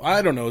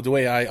don't know. The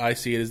way I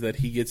see it is that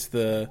he gets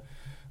the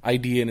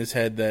idea in his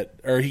head that,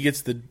 or he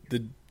gets the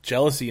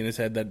jealousy in his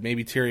head that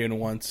maybe Tyrion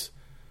wants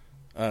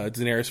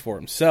Daenerys for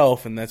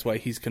himself, and that's why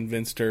he's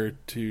convinced her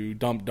to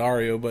dump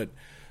Daario. But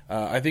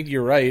I think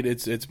you're right.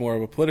 It's more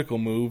of a political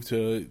move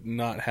to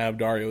not have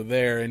Daario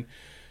there, and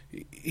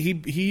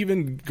he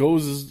even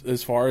goes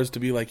as far as to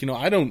be like, you know,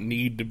 I don't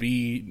need to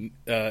be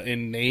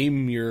in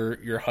name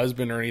your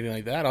husband or anything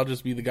like that. I'll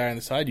just be the guy on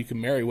the side. You can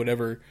marry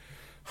whatever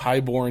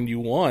highborn you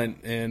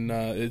want, and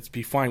it's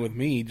be fine with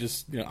me.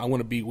 Just, you know, I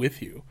want to be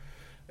with you.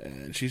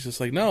 And she's just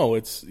like, no,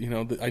 it's, you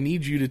know, I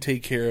need you to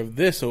take care of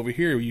this over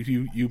here.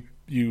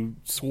 You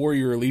swore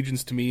your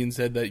allegiance to me and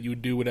said that you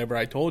would do whatever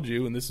I told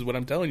you, and this is what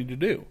I'm telling you to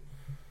do.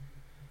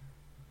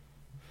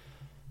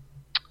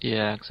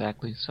 Yeah,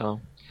 exactly.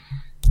 So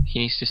he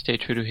needs to stay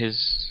true to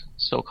his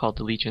so-called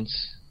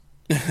allegiance.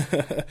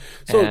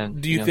 So,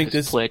 and, do you think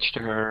this pledge to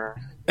her?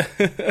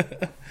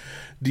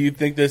 Do you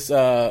think this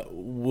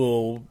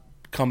will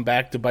come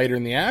back to bite her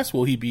in the ass?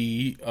 Will he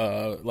be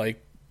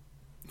like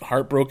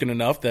heartbroken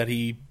enough that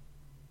he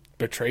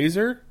betrays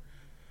her?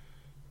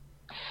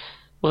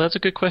 Well, that's a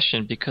good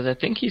question, because I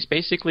think he's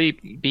basically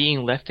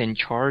being left in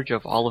charge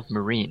of all of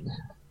Meereen.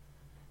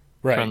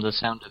 Right. From the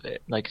sound of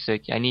it. Like, it's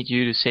like, I need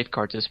you to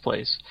safeguard this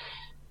place.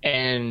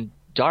 And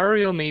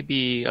Daario may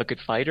be a good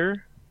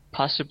fighter,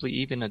 possibly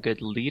even a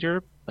good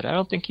leader, but I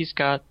don't think he's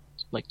got,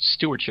 like,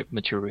 stewardship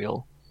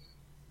material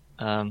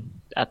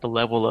at the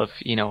level of,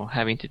 you know,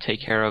 having to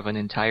take care of an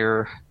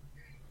entire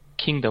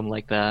kingdom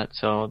like that.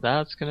 So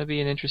that's going to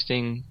be an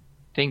interesting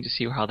thing to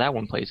see how that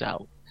one plays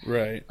out.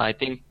 Right. I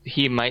think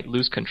he might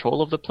lose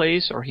control of the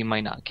place, or he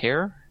might not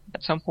care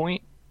at some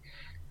point,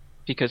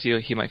 because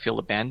he might feel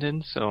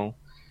abandoned. So,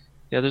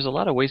 yeah, there's a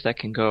lot of ways that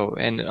can go.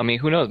 And, I mean,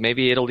 who knows?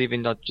 Maybe it'll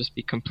even not just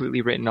be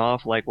completely written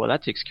off, like, well,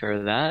 that takes care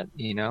of that,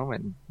 you know,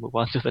 and move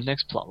on to the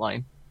next plot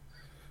line.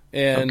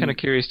 And I'm kind of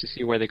curious to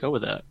see where they go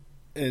with that.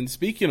 And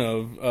speaking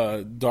of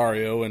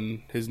Daario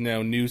and his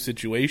now new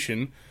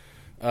situation,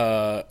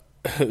 how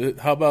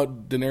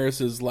about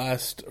Daenerys'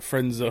 last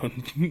friend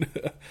zone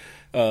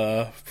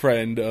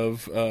friend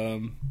of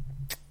oh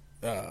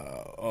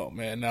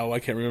man, now I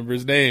can't remember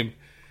his name.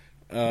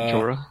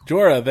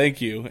 Jorah,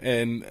 thank you.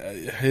 And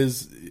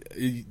is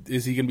he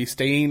going to be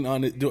staying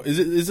on it?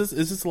 Is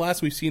this the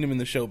last we've seen him in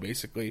the show?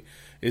 Basically,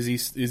 is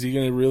he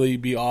going to really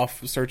be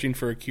off searching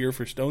for a cure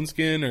for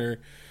Stoneskin, or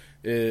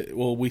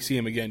will we see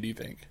him again? Do you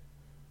think?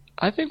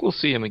 I think we'll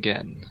see him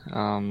again.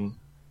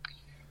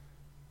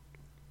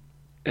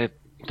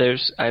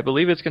 I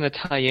believe it's going to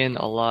tie in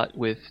a lot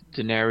with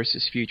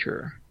Daenerys'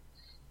 future.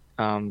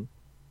 And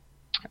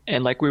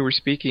like we were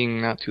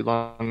speaking not too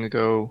long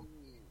ago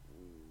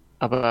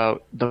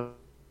about the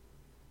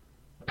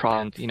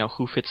problem,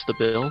 who fits the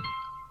bill.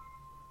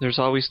 There's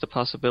always the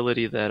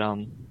possibility that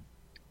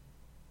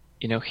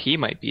he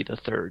might be the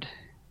third,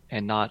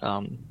 and not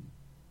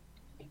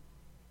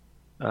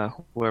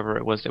whoever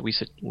it was that we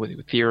said with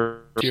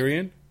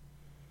Tyrion.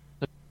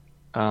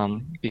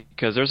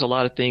 Because there's a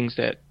lot of things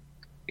that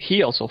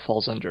he also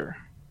falls under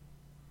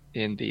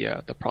in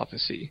the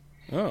prophecy.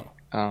 Oh.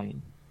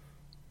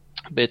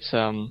 But it's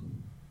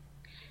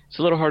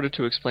a little harder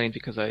to explain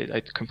because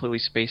I completely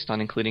spaced on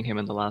including him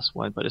in the last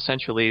one. But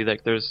essentially,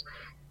 like, there's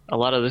a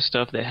lot of the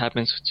stuff that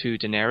happens to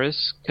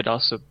Daenerys could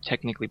also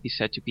technically be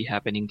said to be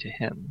happening to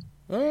him.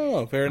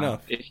 Oh, fair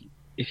enough.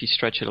 If you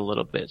stretch it a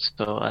little bit.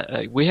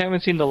 So we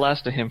haven't seen the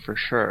last of him for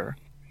sure.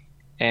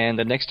 And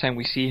the next time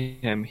we see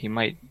him, he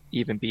might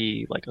even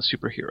be like a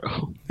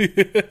superhero.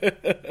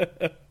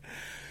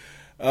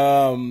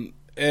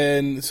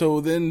 And so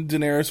then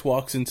Daenerys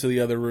walks into the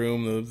other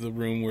room, the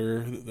room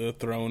where the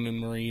throne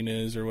and Meereen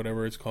is, or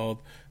whatever it's called,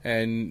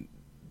 and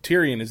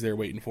Tyrion is there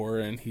waiting for her,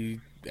 and he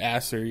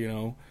asks her,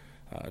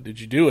 did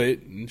you do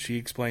it? And she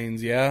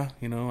explains, yeah,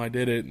 I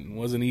did it, and it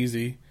wasn't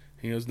easy.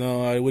 He goes,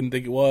 no, I wouldn't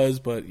think it was,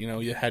 but,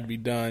 it had to be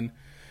done.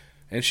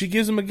 And she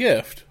gives him a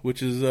gift,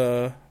 which is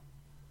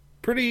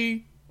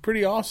pretty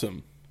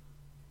awesome.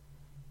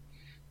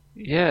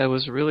 Yeah, it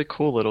was a really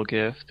cool little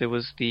gift. It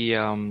was the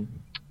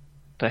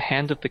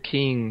Hand of the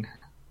King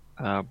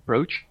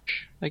brooch,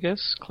 I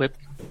guess, clip.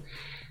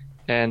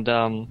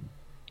 And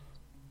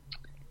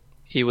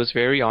he was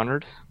very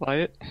honored by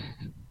it.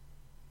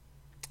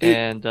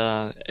 And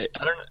I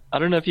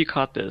don't know if you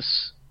caught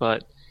this,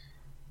 but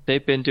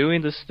they've been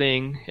doing this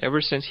thing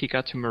ever since he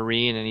got to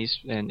Meereen, and he's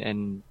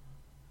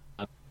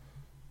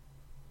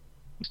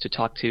to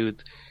talk to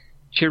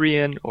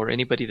Tyrion or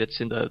anybody that's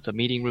in the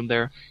meeting room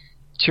there.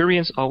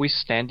 Tyrion's always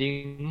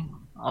standing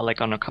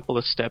like on a couple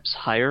of steps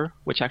higher,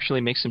 which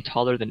actually makes him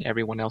taller than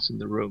everyone else in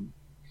the room.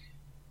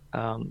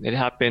 It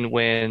happened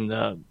when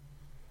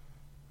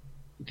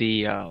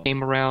the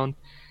came around.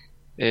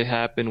 It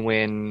happened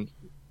when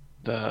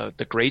the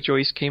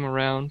Greyjoys came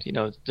around.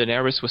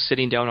 Daenerys was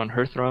sitting down on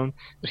her throne,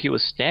 but he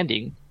was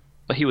standing,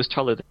 but he was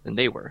taller than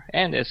they were,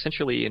 and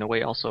essentially in a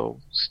way also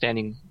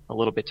standing a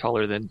little bit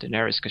taller than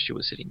Daenerys because she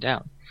was sitting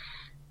down.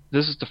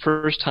 This is the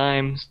first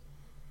time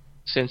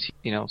since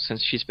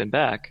she's been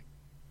back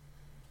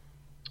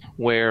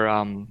where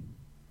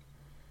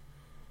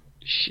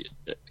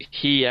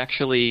he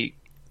actually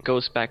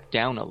goes back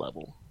down a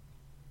level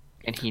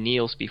and he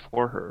kneels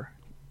before her,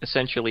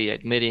 essentially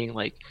admitting,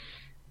 like,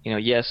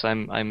 yes,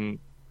 I'm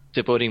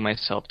devoting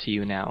myself to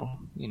you now,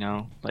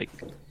 like,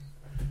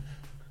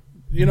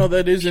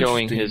 that is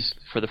showing interesting.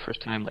 for the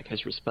first time, like,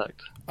 his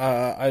respect.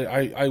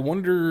 I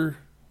wonder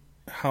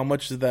how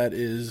much of that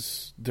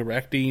is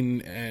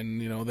directing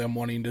and them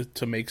wanting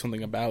to make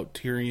something about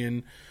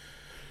Tyrion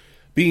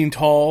being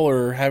tall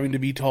or having to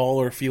be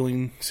tall or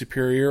feeling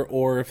superior,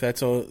 or if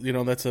that's a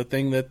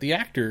thing that the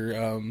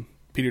actor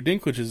Peter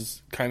Dinklage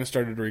has kind of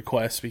started to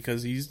request,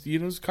 because he's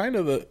kind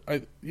of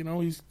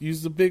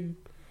he's the big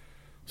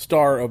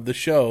star of the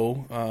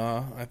show.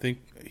 I think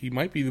he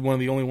might be one of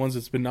the only ones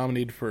that's been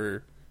nominated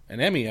for an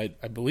Emmy,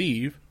 I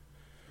believe.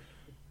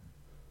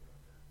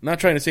 I'm not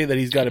trying to say that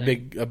he's got a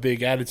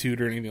big attitude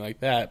or anything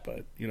like that,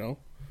 but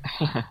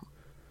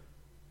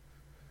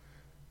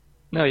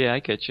No, yeah, I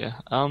get you.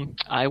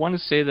 I want to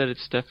say that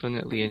it's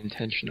definitely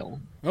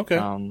intentional. Okay.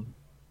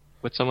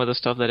 With some of the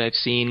stuff that I've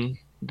seen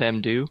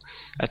them do,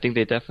 I think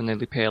they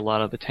definitely pay a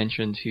lot of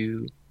attention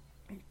to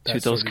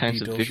those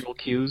kinds of visual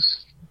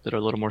cues that are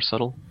a little more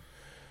subtle.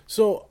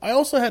 So I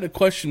also had a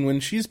question when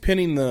she's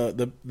pinning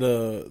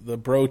the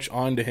brooch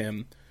onto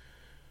him.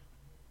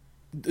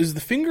 Is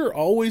the finger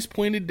always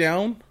pointed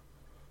down?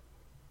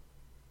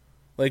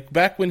 Like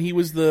back when he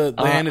was the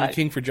Hand of the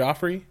King for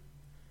Joffrey?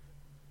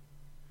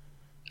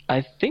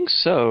 I think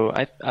so.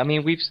 I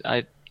mean,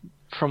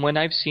 from when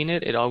I've seen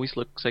it, it always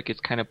looks like it's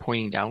kind of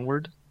pointing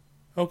downward.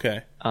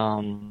 Okay.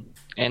 And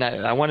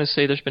I want to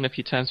say there's been a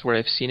few times where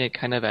I've seen it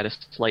kind of at a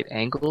slight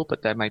angle,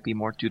 but that might be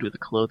more due to the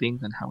clothing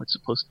than how it's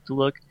supposed to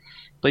look.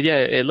 But yeah,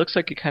 it looks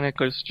like it kind of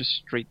goes just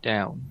straight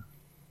down.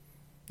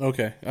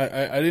 Okay,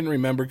 I didn't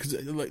remember because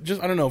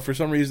I don't know, for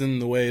some reason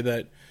the way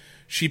that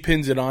she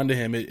pins it onto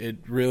him, it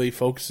really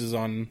focuses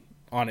on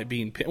it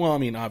being pinned. Well, I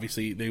mean,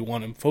 obviously they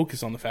want to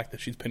focus on the fact that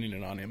she's pinning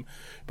it on him,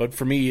 but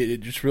for me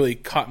it just really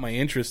caught my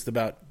interest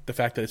about the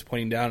fact that it's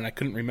pointing down, and I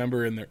couldn't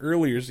remember in the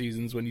earlier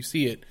seasons when you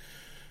see it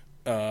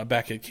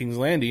back at King's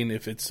Landing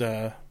if it's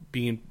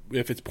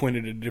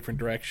pointed in a different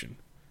direction.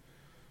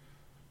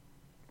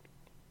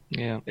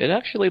 Yeah, it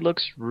actually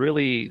looks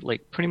really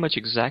pretty much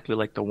exactly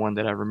like the one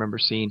that I remember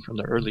seeing from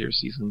the earlier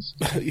seasons.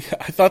 Yeah,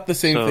 I thought the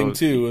same thing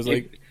too. It was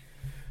like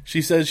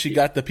she says she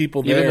got the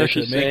people there to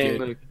make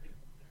it.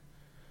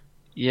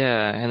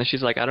 Yeah, and then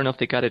she's like, I don't know if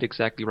they got it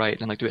exactly right.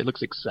 And I'm like, dude, it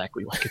looks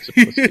exactly like it's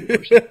supposed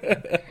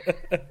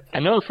to. And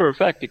know for a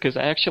fact because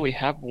I actually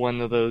have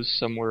one of those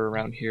somewhere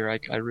around here.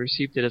 I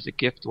received it as a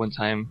gift one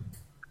time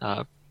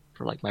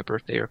for like my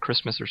birthday or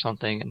Christmas or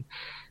something, and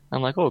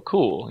I'm like, oh,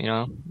 cool, you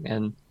know.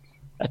 And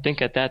I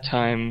think at that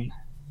time,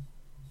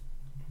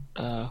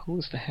 who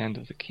was the Hand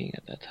of the King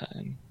at that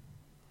time?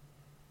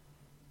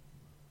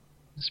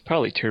 It's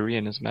probably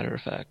Tyrion, as a matter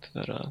of fact.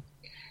 But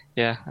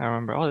yeah, I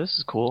remember. Oh, this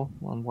is cool.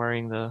 I'm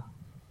wearing the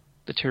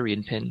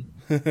Tyrion pin.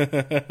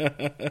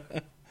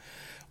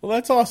 Well,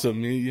 that's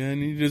awesome.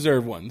 You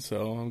deserve one,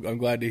 so I'm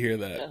glad to hear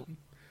that. Yeah.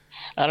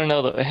 I don't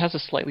know, though. It has a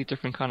slightly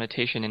different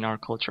connotation in our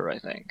culture, I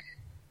think.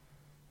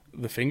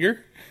 The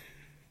finger?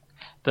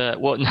 The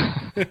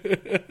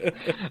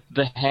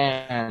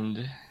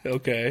hand.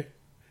 Okay.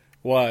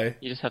 Why?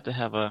 You just have to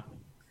have a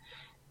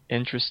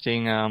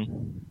interesting.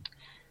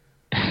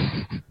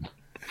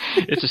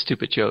 It's a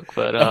stupid joke,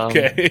 but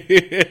okay.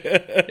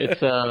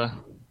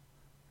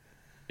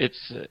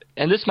 it's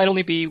and this might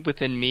only be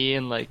within me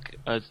and like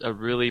a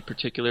really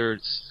particular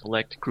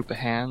select group of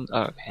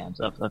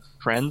of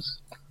friends,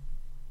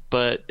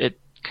 but it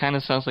kind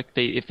of sounds like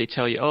if they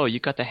tell you, oh, you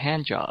got the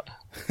hand job.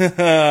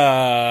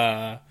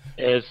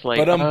 It's like,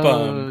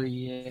 oh,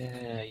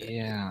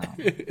 yeah.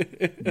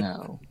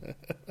 No.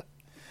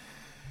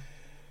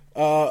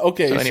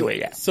 Okay. So anyway,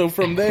 yeah. So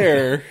from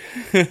there,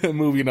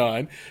 moving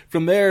on.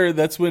 From there,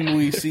 that's when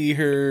we see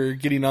her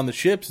getting on the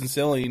ships and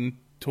sailing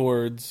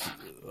towards,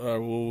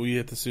 we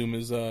have to assume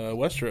is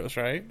Westeros,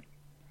 right?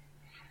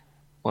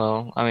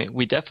 Well, I mean,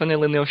 we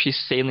definitely know she's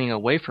sailing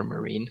away from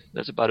Meereen.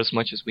 That's about as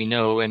much as we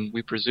know, and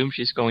we presume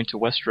she's going to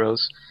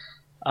Westeros.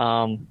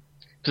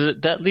 So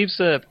that leaves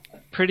a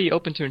pretty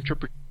open to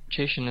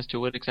interpretation as to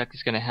what exactly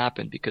is going to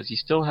happen, because you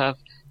still have,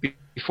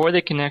 before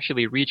they can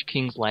actually reach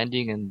King's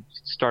Landing and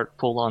start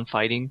full-on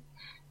fighting,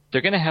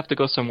 they're going to have to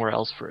go somewhere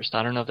else first.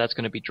 I don't know if that's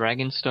going to be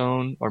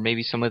Dragonstone or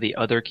maybe some of the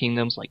other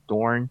kingdoms like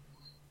Dorne.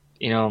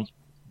 You know,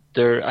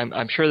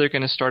 I'm sure they're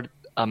going to start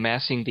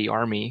amassing the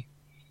army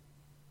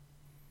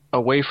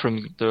away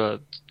from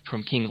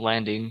King's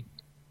Landing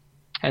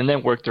and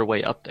then work their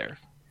way up there.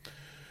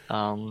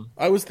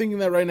 I was thinking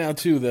that right now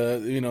too.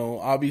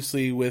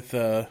 Obviously with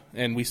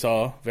and we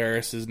saw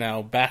Varys is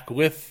now back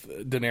with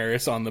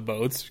Daenerys on the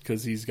boats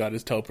because he's got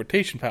his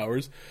teleportation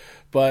powers.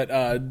 But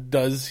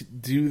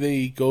do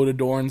they go to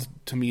Dorne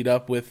to meet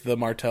up with the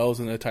Martells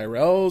and the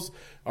Tyrells?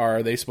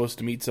 Are they supposed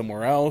to meet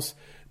somewhere else?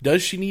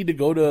 Does she need to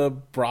go to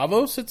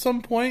Braavos at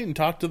some point and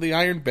talk to the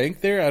Iron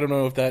Bank there? I don't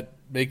know if that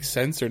makes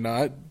sense or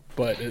not,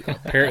 but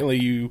apparently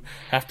you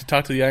have to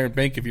talk to the Iron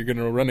Bank if you're going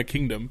to run a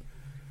kingdom.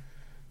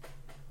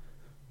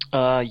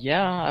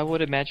 Yeah, I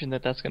would imagine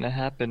that that's going to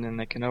happen, and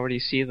I can already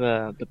see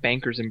the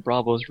bankers in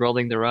Braavos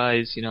rolling their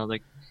eyes,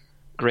 like,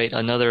 great,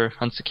 another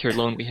unsecured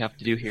loan we have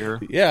to do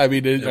here. Yeah, I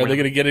mean, are they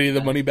going to get any of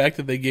the money back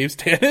that they gave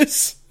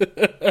Stannis?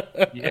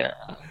 Yeah.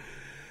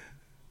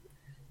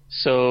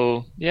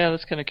 So, yeah,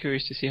 that's kind of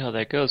curious to see how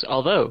that goes.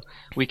 Although,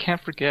 we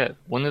can't forget,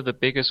 one of the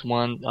biggest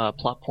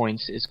plot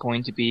points is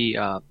going to be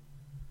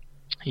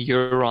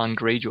Euron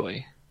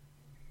Greyjoy.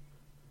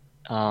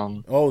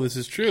 This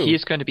is true.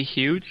 He's going to be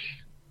huge.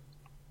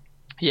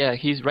 Yeah,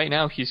 he's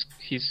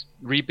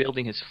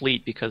rebuilding his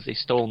fleet because they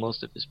stole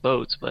most of his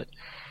boats, but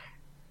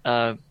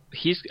I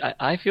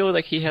feel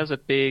like he has a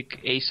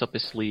big ace up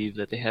his sleeve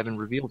that they haven't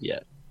revealed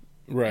yet.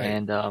 Right.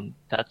 And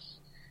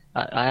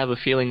I have a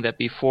feeling that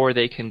before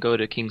they can go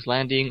to King's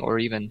Landing or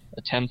even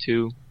attempt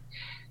to,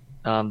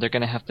 they're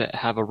going to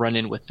have a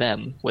run-in with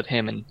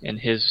him and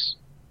his,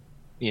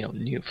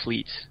 new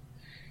fleet,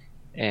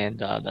 and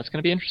that's going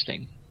to be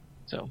interesting.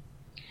 So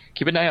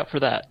keep an eye out for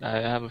that.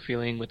 I have a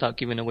feeling, without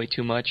giving away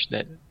too much,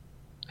 that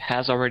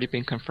has already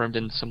been confirmed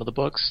in some of the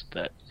books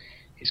that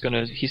he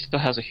still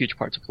has a huge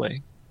part to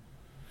play.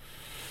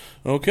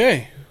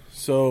 Okay,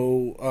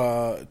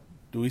 so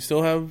do we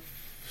still have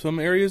some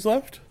areas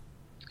left?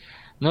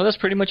 No, that's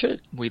pretty much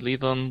it. We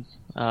leave them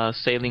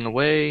sailing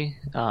away.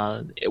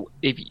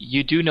 If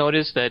you do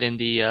notice that in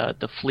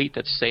the fleet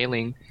that's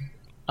sailing,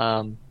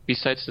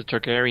 besides the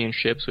Targaryen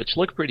ships, which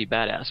look pretty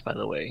badass, by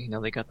the way,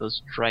 they got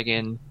those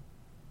dragon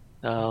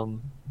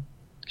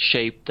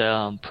shaped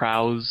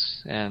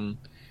prows and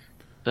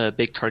the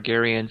big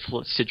Targaryen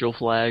sigil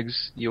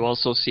flags. You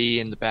also see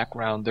in the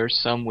background there's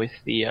some with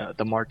the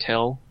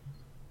Martell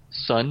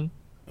sun.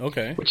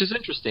 Okay. Which is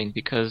interesting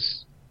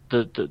because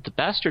the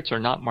bastards are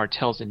not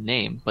Martells in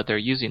name, but they're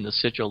using the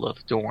sigil of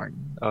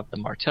Dorne, of the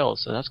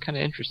Martells, so that's kind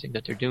of interesting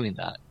that they're doing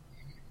that.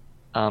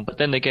 But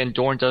then again,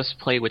 Dorne does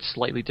play with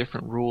slightly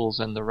different rules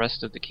than the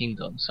rest of the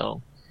kingdom,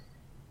 so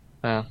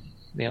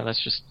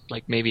that's just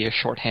like maybe a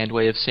shorthand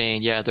way of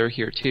saying, yeah, they're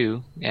here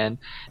too. And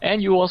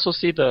you also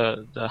see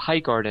the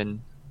Highgarden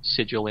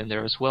sigil in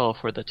there as well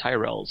for the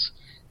Tyrells.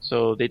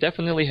 So they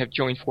definitely have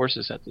joined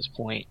forces at this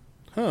point.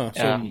 Huh,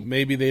 so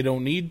maybe they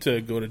don't need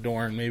to go to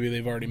Dorne. Maybe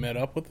they've already met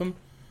up with them?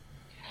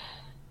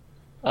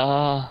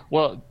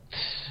 Well,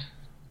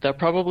 they're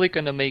probably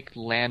going to make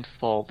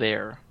landfall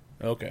there.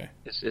 Okay.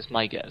 Is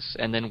my guess.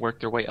 And then work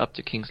their way up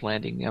to King's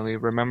Landing. I mean,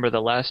 remember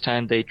the last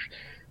time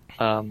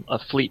a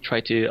fleet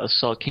tried to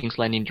assault King's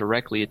Landing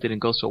directly, it didn't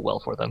go so well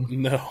for them.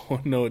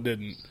 No, it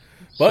didn't.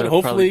 But So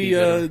hopefully,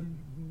 probably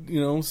be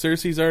better.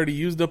 Cersei's already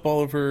used up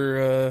all of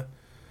her.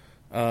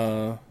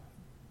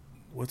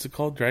 What's it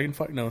called?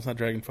 Dragonfire? No, it's not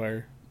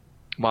Dragonfire.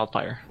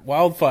 Wildfire.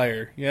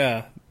 Wildfire.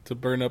 Yeah, to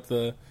burn up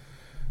the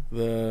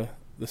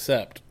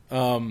sept.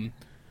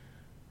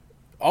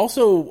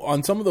 Also,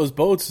 on some of those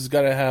boats, has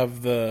got to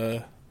have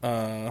the.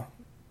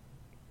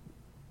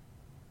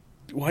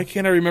 Why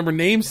can't I remember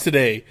names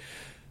today?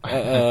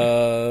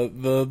 The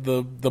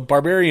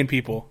barbarian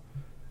people.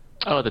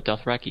 Oh, the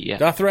Dothraki, yeah.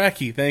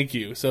 Dothraki, thank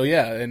you. So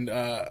yeah, and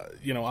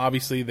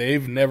obviously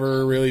they've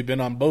never really been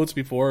on boats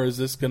before. Is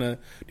this gonna?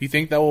 Do you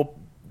think that will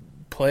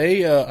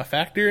play a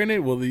factor in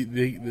it? Will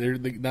they're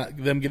not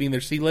them getting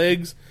their sea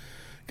legs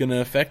gonna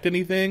affect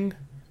anything?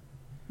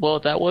 Well,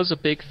 that was a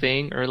big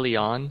thing early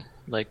on.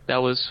 Like,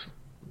 that was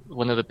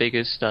one of the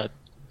biggest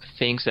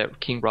things that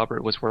King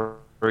Robert was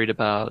worried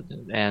about.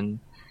 And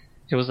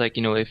it was like,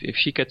 if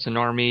she gets an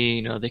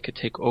army, they could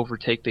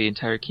overtake the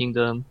entire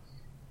kingdom.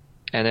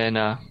 And then,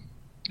 I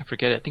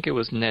forget, I think it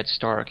was Ned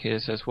Stark. He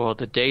says, well,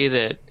 the day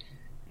that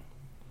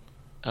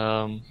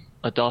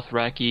a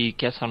Dothraki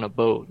gets on a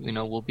boat,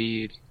 will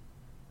be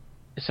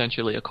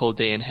essentially a cold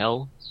day in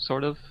hell,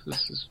 sort of.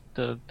 This is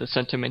the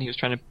sentiment he was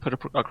trying to put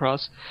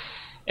across.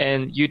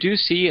 And you do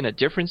see in a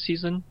different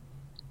season,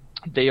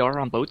 they are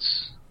on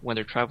boats when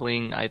they're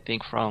traveling, I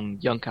think, from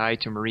Yunkai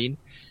to Meereen.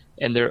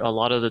 And a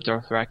lot of the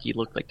Dothraki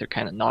look like they're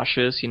kind of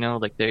nauseous,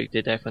 like they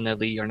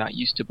definitely are not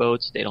used to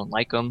boats. They don't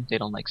like them. They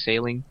don't like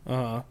sailing.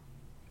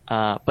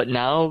 But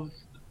now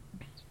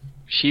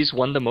she's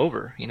won them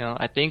over.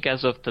 I think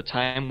as of the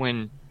time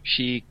when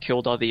she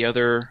killed all the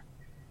other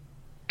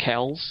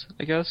Khals,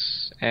 I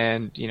guess,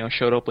 and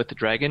showed up with the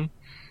dragon.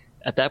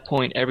 At that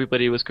point,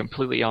 everybody was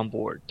completely on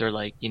board. They're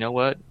like, you know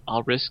what?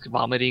 I'll risk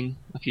vomiting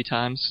a few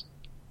times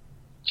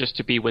just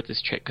to be with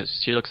this chick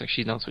because she looks like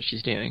she knows what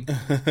she's doing.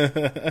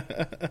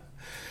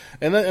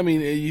 And then,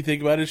 you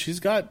think about it, she's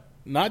got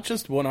not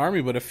just one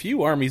army, but a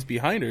few armies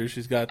behind her.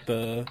 She's got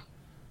Did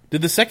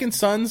the Second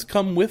Sons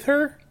come with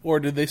her, or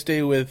did they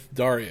stay with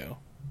Daario?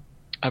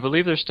 I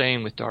believe they're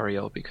staying with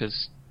Daario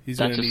because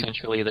that's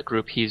essentially the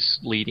group he's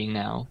leading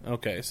now.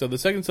 Okay, so the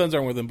Second Sons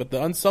aren't with him, but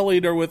the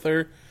Unsullied are with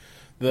her.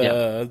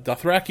 The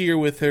Dothraki are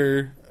with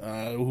her.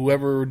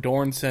 Whoever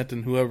Dorne sent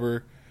and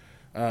whoever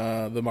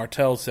the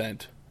Martell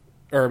sent,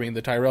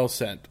 the Tyrell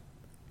sent,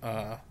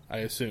 I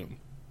assume.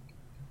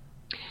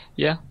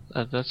 Yeah,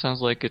 that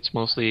sounds like it's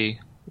mostly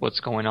what's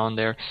going on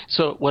there.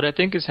 So what I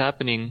think is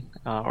happening,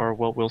 or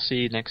what we'll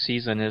see next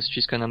season, is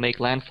she's going to make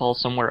landfall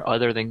somewhere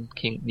other than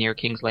near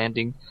King's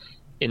Landing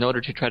in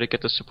order to try to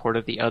get the support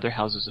of the other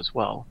houses as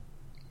well.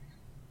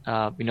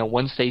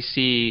 Once they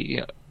see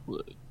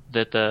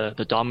that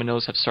the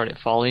dominoes have started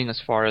falling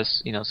as far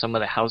as, some of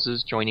the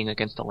houses joining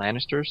against the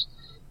Lannisters,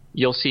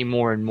 you'll see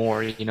more and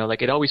more,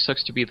 like it always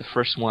sucks to be the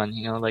first one,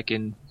 like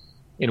in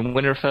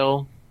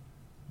Winterfell,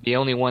 the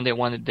only one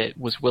that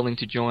was willing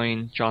to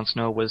join Jon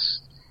Snow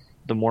was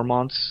the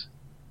Mormonts.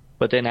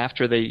 But then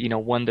after they,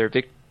 won their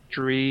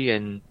victory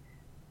and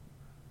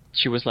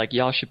she was like,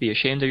 y'all should be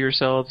ashamed of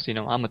yourselves,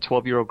 I'm a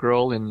 12-year-old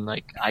girl and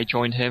I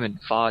joined him and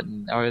fought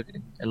and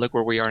look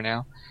where we are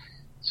now.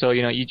 So,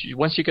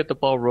 once you get the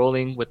ball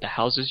rolling with the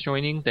houses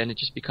joining, then it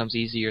just becomes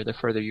easier the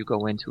further you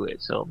go into it.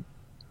 So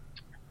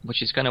what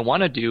she's going to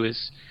want to do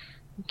is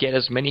get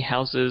as many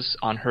houses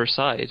on her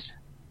side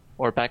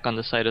or back on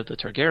the side of the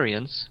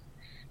Targaryens,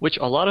 which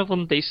a lot of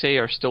them, they say,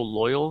 are still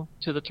loyal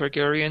to the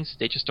Targaryens.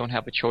 They just don't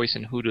have a choice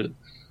in who to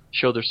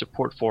show their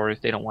support for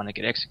if they don't want to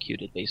get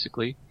executed,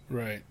 basically.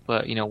 Right.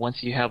 But,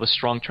 once you have a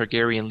strong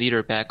Targaryen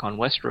leader back on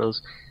Westeros,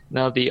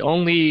 now the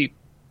only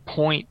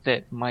point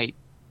that might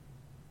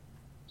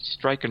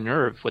strike a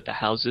nerve with the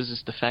houses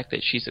is the fact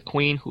that she's a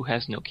queen who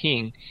has no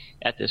king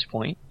at this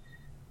point.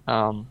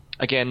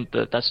 Again,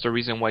 that's the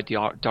reason why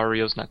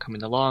Daario's not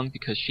coming along,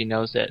 because she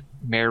knows that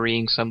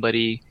marrying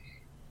somebody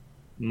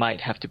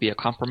might have to be a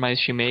compromise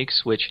she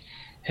makes, which,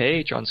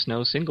 hey, Jon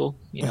Snow's single,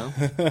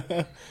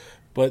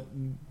 but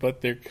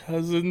they're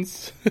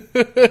cousins.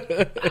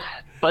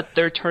 But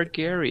they're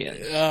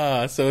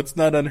Targaryens. So it's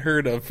not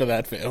unheard of for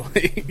that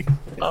family.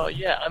 Oh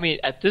yeah,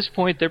 at this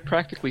point they're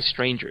practically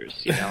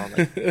strangers,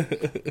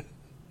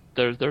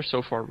 they're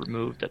so far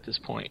removed at this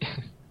point.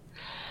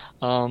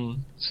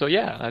 So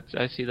yeah,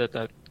 I see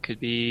that could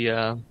be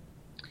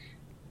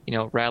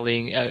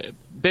rallying.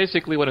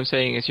 Basically what I'm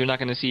saying is you're not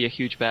going to see a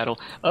huge battle.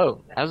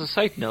 Oh, as a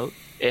side note,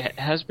 it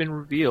has been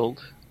revealed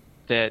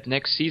that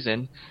next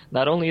season,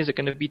 not only is it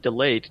going to be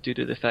delayed due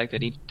to the fact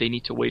that they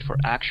need to wait for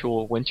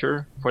actual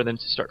winter for them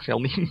to start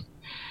filming.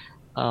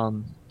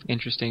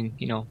 Interesting,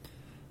 Yeah,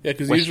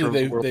 because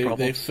usually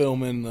they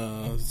film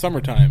in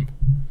summertime.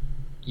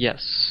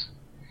 Yes.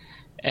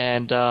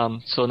 And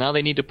so now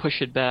they need to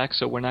push it back,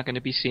 so we're not going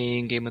to be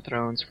seeing Game of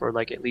Thrones for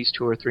at least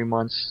 2 or 3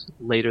 months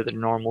later than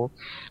normal.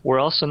 We're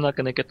also not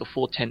going to get the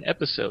full 10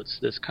 episodes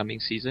this coming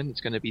season.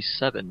 It's going to be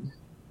 7.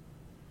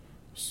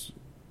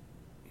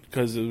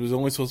 Because it was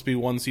only supposed to be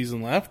 1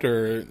 season left,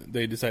 or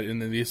they decided to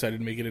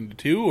make it into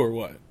 2, or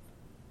what?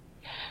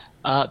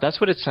 That's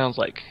what it sounds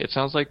like. It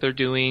sounds like they're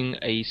doing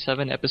a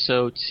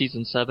 7-episode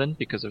season 7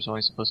 because there's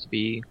only supposed to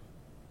be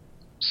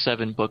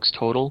 7 books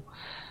total.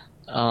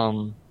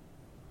 But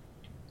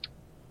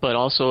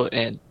also,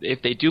 and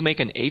if they do make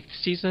an 8th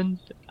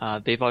season,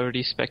 they've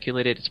already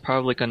speculated it's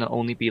probably going to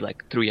only be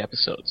like 3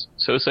 episodes.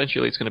 So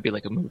essentially, it's going to be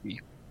like a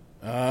movie.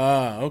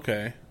 Ah,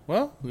 okay.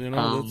 Well,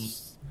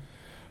 that's...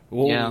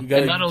 Well, yeah, we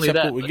gotta and not only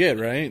accept that, what we get,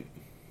 right?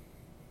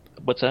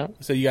 What's that?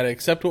 So you gotta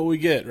accept what we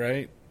get,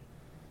 right?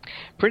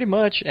 Pretty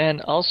much,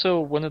 and also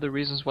one of the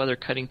reasons why they're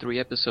cutting 3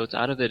 episodes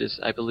out of it is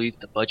I believe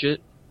the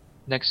budget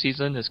next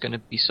season is going to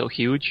be so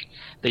huge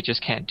they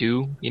just can't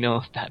do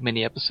that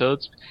many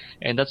episodes,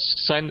 and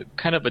that's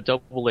kind of a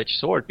double-edged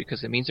sword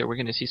because it means that we're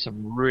going to see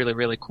some really,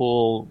 really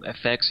cool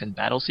effects and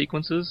battle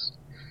sequences.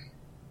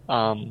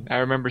 I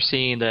remember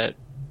seeing that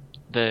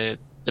the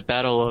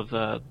Battle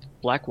of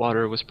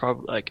Blackwater was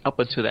probably, like, up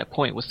until that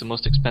point, was the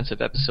most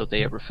expensive episode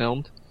they ever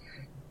filmed.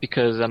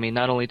 Because, I mean,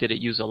 not only did it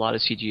use a lot of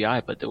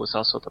CGI, but there was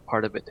also the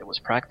part of it that was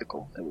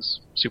practical, that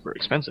was super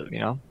expensive,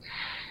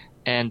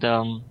 And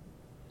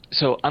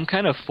so I'm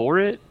kind of for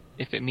it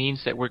if it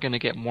means that we're going to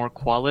get more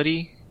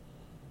quality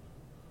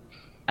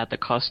at the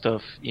cost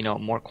of,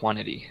 more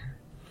quantity.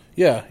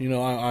 Yeah,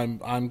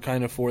 I'm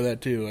kind of for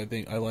that too. I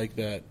think I like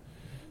that.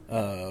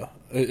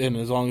 And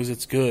as long as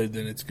it's good,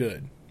 then it's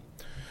good.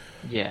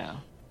 Yeah.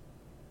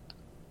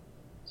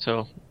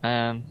 So,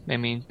 I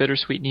mean,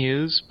 bittersweet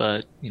news,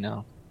 but,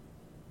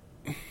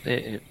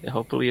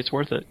 hopefully it's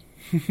worth it.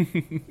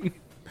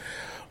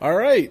 All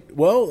right.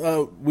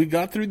 Well, we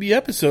got through the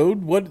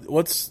episode.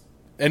 What's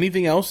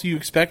anything else you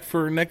expect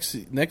for next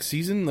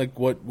season? Like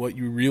what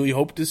you really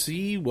hope to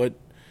see? What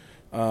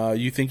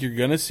you think you're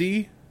gonna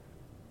see?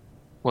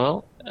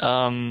 Well,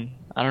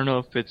 I don't know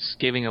if it's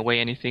giving away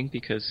anything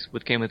because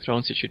with Game of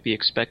Thrones it should be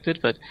expected,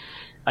 but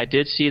I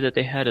did see that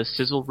they had a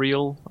sizzle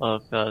reel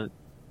of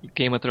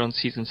Game of Thrones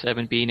Season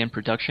 7 being in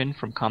production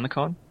from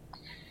Comic-Con.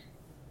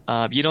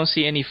 You don't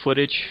see any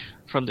footage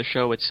from the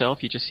show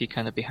itself. You just see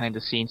kind of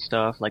behind-the-scenes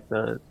stuff, like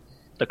the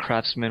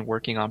craftsmen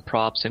working on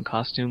props and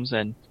costumes.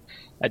 And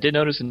I did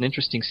notice an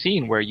interesting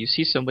scene where you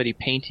see somebody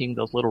painting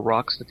those little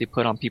rocks that they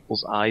put on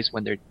people's eyes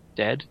when they're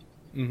dead.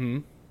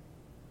 Mm-hmm.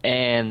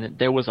 And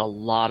there was a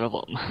lot of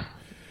them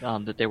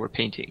that they were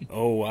painting.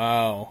 Oh,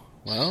 wow.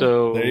 Well,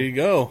 so, there you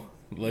go.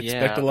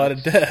 Expect a lot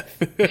of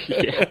death.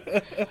 Yeah.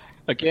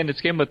 Again, it's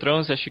Game of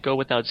Thrones, that should go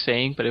without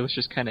saying, but it was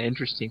just kind of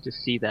interesting to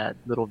see that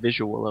little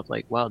visual of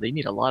like, wow, they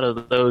need a lot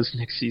of those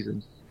next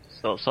season.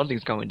 So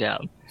something's going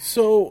down.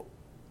 So,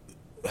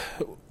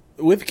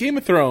 with Game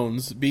of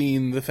Thrones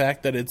being the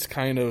fact that it's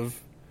kind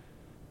of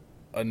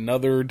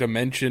another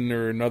dimension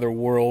or another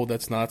world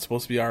that's not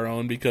supposed to be our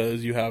own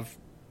because you have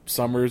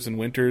summers and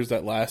winters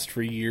that last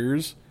for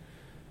years,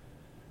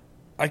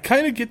 I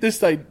kind of get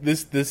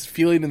this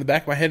feeling in the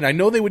back of my head, and I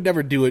know they would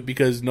never do it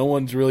because no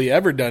one's really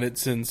ever done it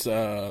since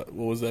what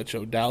was that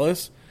show,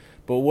 Dallas?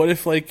 But what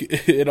if like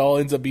it all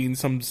ends up being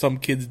some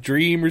kid's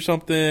dream or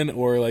something,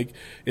 or like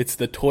it's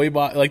the toy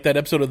box, like that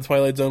episode of the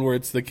Twilight Zone where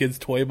it's the kid's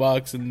toy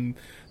box and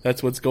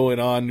that's what's going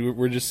on.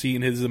 We're just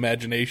seeing his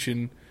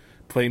imagination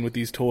playing with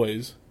these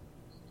toys.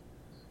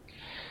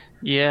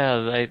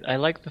 Yeah, I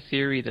like the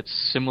theory that's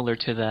similar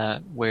to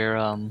that,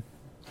 where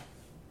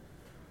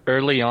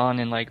early on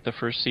in like the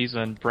first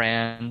season,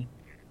 Bran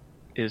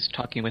is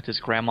talking with his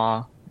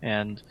grandma,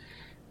 and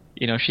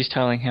she's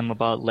telling him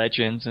about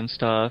legends and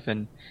stuff,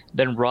 and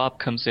then Robb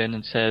comes in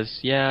and says,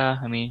 "Yeah,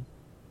 I mean,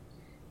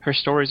 her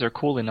stories are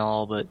cool and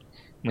all, but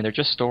I mean they're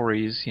just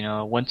stories.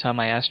 One time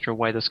I asked her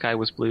why the sky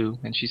was blue,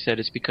 and she said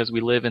it's because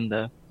we live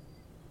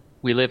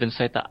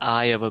inside the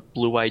eye of a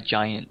blue-eyed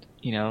giant.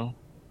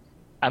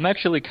 I'm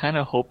actually kind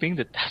of hoping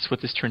that that's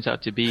what this turns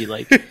out to be.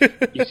 Like,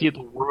 you see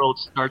the world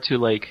start to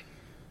like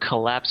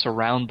collapse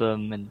around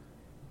them and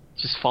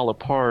just fall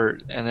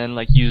apart, and then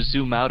like you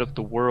zoom out of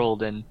the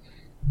world and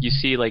you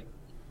see like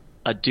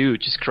a dude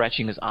just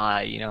scratching his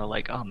eye,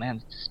 like, oh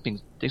man, this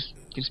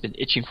thing's been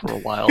itching for a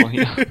while.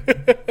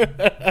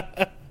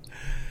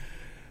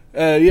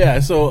 Yeah.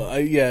 So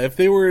if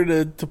they were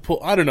to pull,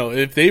 I don't know,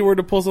 if they were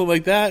to pull something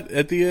like that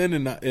at the end,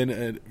 and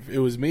if it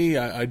was me,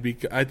 I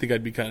think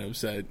I'd be kind of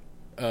upset.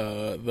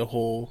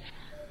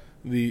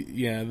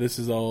 This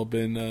has all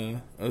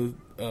been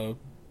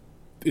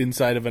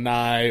inside of an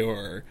eye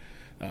or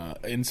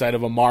inside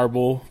of a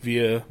marble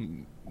via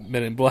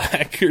Men in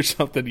Black or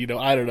something.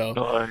 I don't know.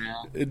 Oh,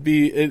 yeah. It'd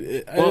be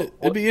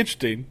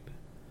interesting.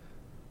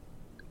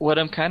 What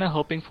I'm kind of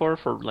hoping for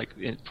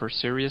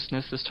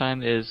seriousness this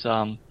time is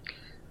I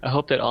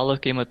hope that all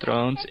of Game of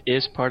Thrones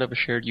is part of a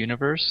shared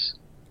universe,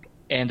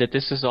 and that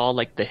this is all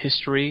like the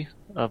history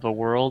of a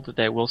world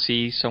that we'll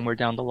see somewhere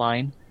down the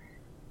line.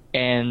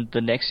 And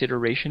the next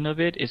iteration of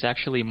it is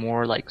actually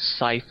more like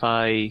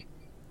sci-fi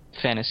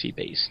fantasy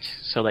based.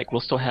 So like we'll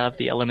still have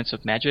the elements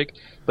of magic,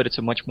 but it's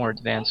a much more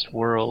advanced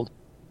world.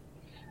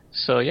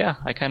 So yeah,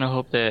 I kind of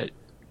hope that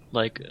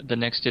like the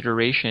next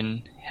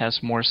iteration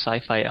has more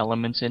sci-fi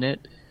elements in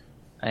it,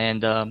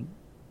 and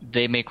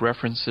they make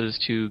references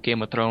to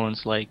Game of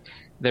Thrones. Like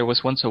there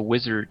was once a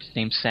wizard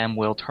named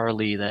Samwell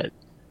Tarly that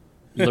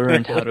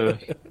learned how to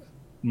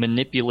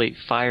manipulate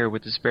fire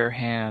with his bare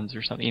hands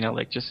or something.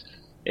 Like just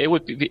it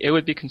would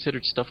be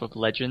considered stuff of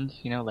legend.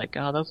 Like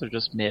those are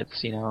just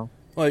myths.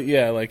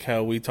 Like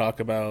how we talk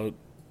about.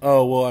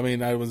 Oh well, I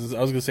mean, I was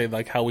gonna say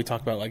like how we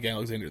talk about like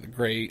Alexander the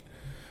Great,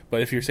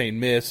 but if you're saying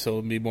myths, so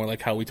it'd be more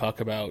like how we talk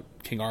about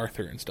King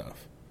Arthur and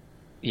stuff.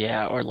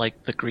 Yeah, or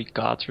like the Greek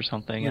gods or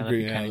something.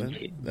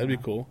 That'd be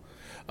cool.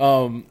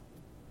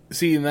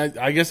 See, and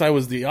I guess I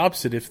was the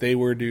opposite. If they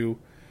were to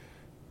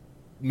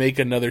make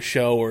another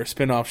show or a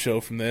spin-off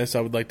show from this, I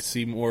would like to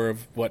see more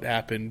of what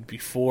happened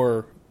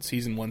before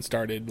season 1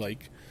 started,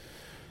 like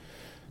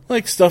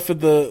stuff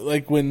at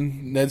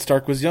when Ned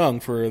Stark was young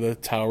for the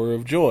Tower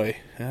of Joy.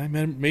 I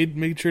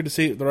made sure to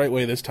say it the right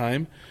way this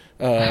time.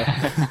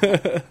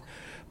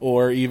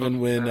 Or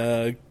even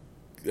when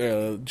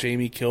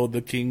Jaime killed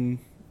the king,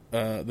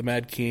 the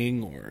Mad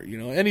King, or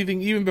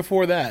anything even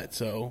before that.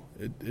 So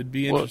it'd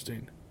be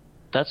interesting.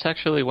 That's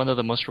actually one of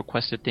the most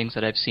requested things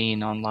that I've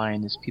seen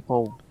online. Is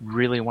people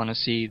really want to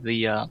see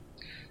the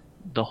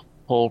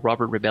whole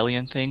Robert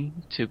Rebellion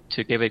thing to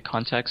give it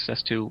context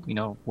as to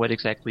what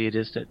exactly it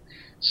is that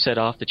set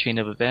off the chain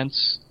of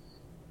events,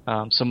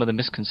 some of the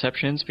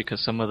misconceptions, because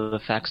some of the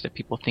facts that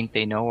people think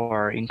they know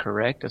are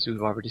incorrect, as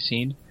we've already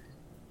seen.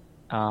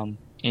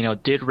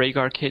 Did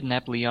Rhaegar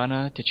kidnap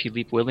Lyanna? Did she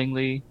leave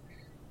willingly?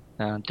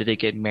 Did they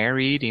get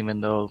married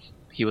even though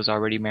he was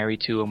already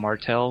married to a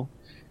Martell?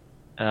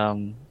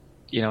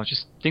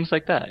 Just things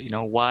like that.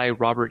 Why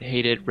Robert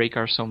hated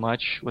Rhaegar so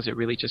much? Was it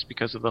really just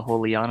because of the whole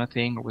Lyanna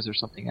thing, or was there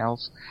something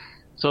else?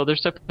 So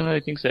there's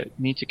definitely things that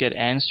need to get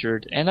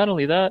answered. And not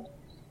only that,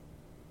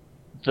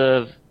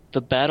 the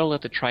battle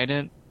at the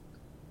Trident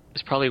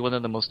is probably one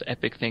of the most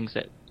epic things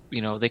that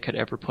they could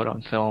ever put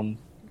on film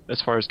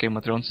as far as Game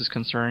of Thrones is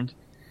concerned,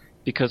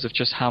 because of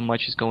just how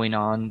much is going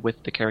on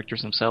with the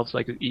characters themselves.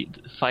 Like,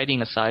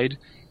 fighting aside,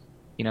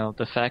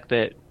 the fact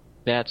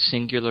that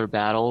singular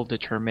battle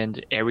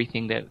determined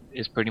everything that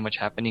is pretty much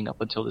happening up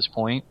until this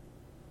point.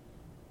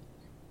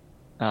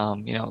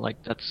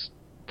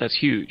 That's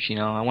huge.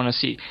 I want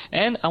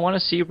to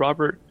see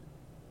Robert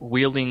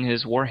wielding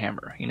his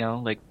warhammer.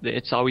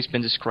 It's always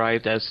been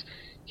described as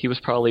he was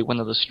probably one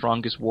of the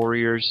strongest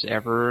warriors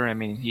ever. I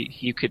mean,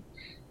 he could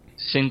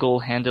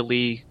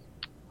single-handedly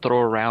throw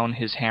around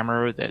his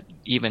hammer that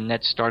even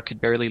Ned Stark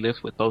could barely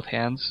lift with both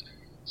hands.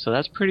 So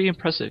that's pretty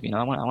impressive.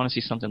 I want to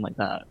see something like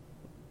that.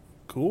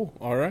 Cool.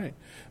 All right.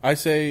 I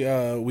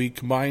say we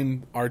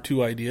combine our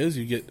two ideas.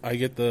 I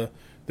get the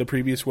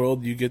previous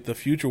world, you get the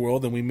future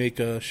world, and we make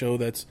a show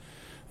that's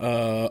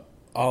a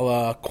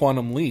la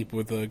Quantum Leap,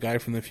 with a guy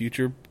from the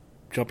future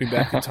jumping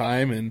back in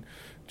time and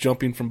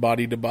jumping from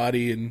body to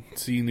body and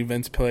seeing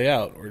events play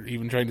out, or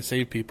even trying to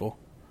save people,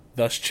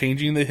 thus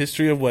changing the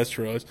history of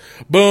Westeros.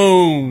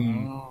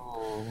 Boom!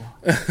 Oh.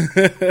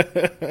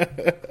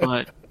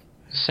 But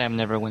Sam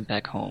never went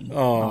back home.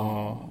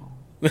 Oh.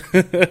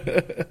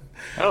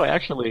 Oh,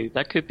 actually,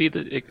 that could be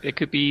it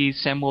could be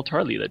Samwell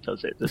Tarly that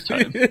does it this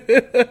time.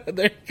 There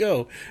you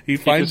go. He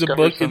finds a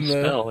book in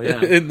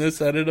the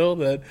Citadel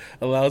that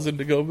allows him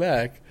to go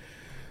back,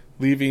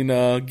 leaving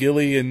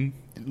Gilly and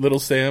little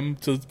Sam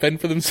to fend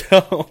for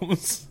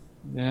themselves.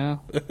 Yeah.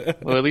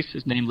 Well, at least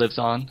his name lives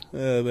on.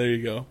 There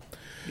you go.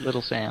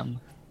 Little Sam.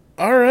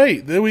 All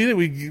right. Then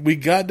we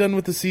got done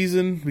with the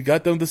season. We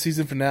got done with the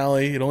season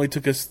finale. It only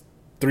took us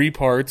 3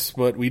 parts,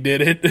 but we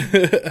did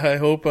it. I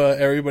hope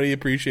everybody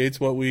appreciates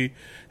what we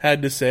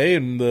had to say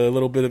and the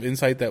little bit of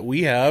insight that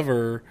we have,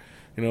 or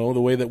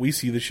the way that we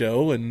see the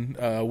show. And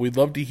we'd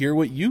love to hear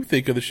what you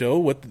think of the show,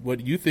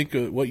 what you think,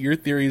 what your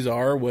theories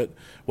are, what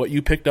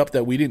you picked up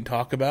that we didn't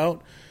talk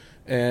about,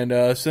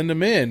 and send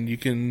them in. You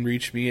can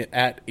reach me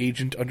at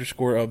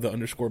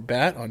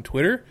agent_of_the_bat on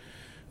Twitter.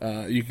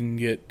 You can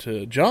get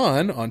to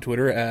John on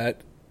Twitter at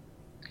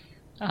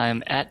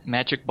I'm at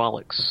Magic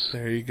Bollocks.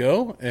 There you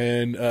go.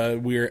 And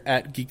we're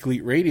at Geek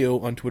Elite Radio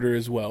on Twitter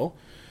as well.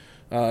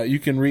 You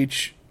can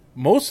reach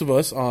most of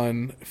us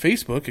on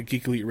Facebook at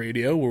Geek Elite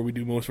Radio, where we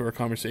do most of our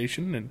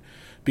conversation, and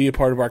be a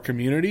part of our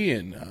community,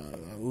 and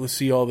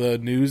see all the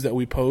news that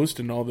we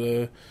post and all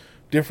the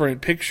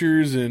different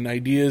pictures and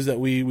ideas that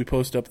we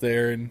post up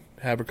there, and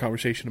have a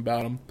conversation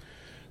about them.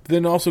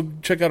 Then also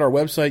check out our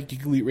website,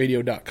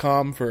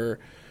 geekeliteradio.com, for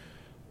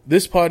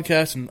this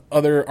podcast and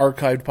other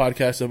archived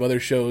podcasts of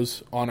other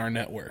shows on our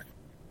network.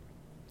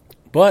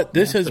 But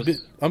this has been...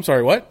 I'm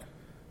sorry, what?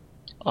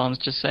 I was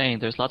just saying,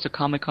 there's lots of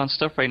Comic-Con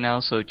stuff right now,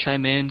 so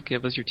chime in,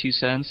 give us your 2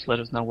 cents, let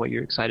us know what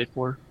you're excited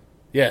for.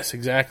 Yes,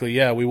 exactly.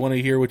 Yeah, we want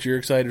to hear what you're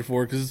excited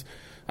for, because,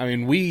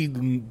 we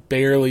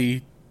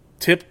barely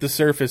tipped the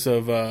surface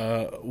of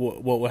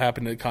what will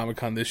happen at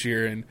Comic-Con this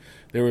year, and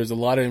there was a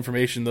lot of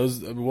information.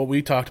 What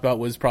we talked about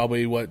was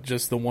probably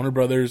just the Warner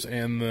Brothers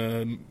and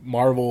the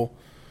Marvel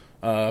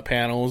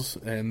panels,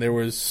 and there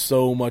was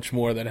so much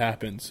more that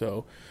happened.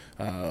 So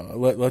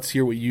let's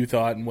hear what you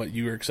thought and what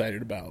you were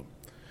excited about.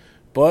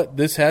 But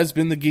this has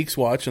been the Geeks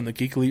Watch on the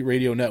Geek Elite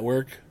Radio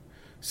Network,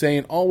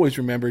 saying always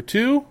remember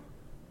to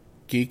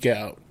geek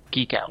out.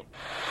 Geek out.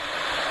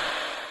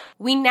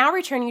 We now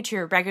return you to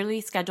your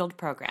regularly scheduled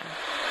program.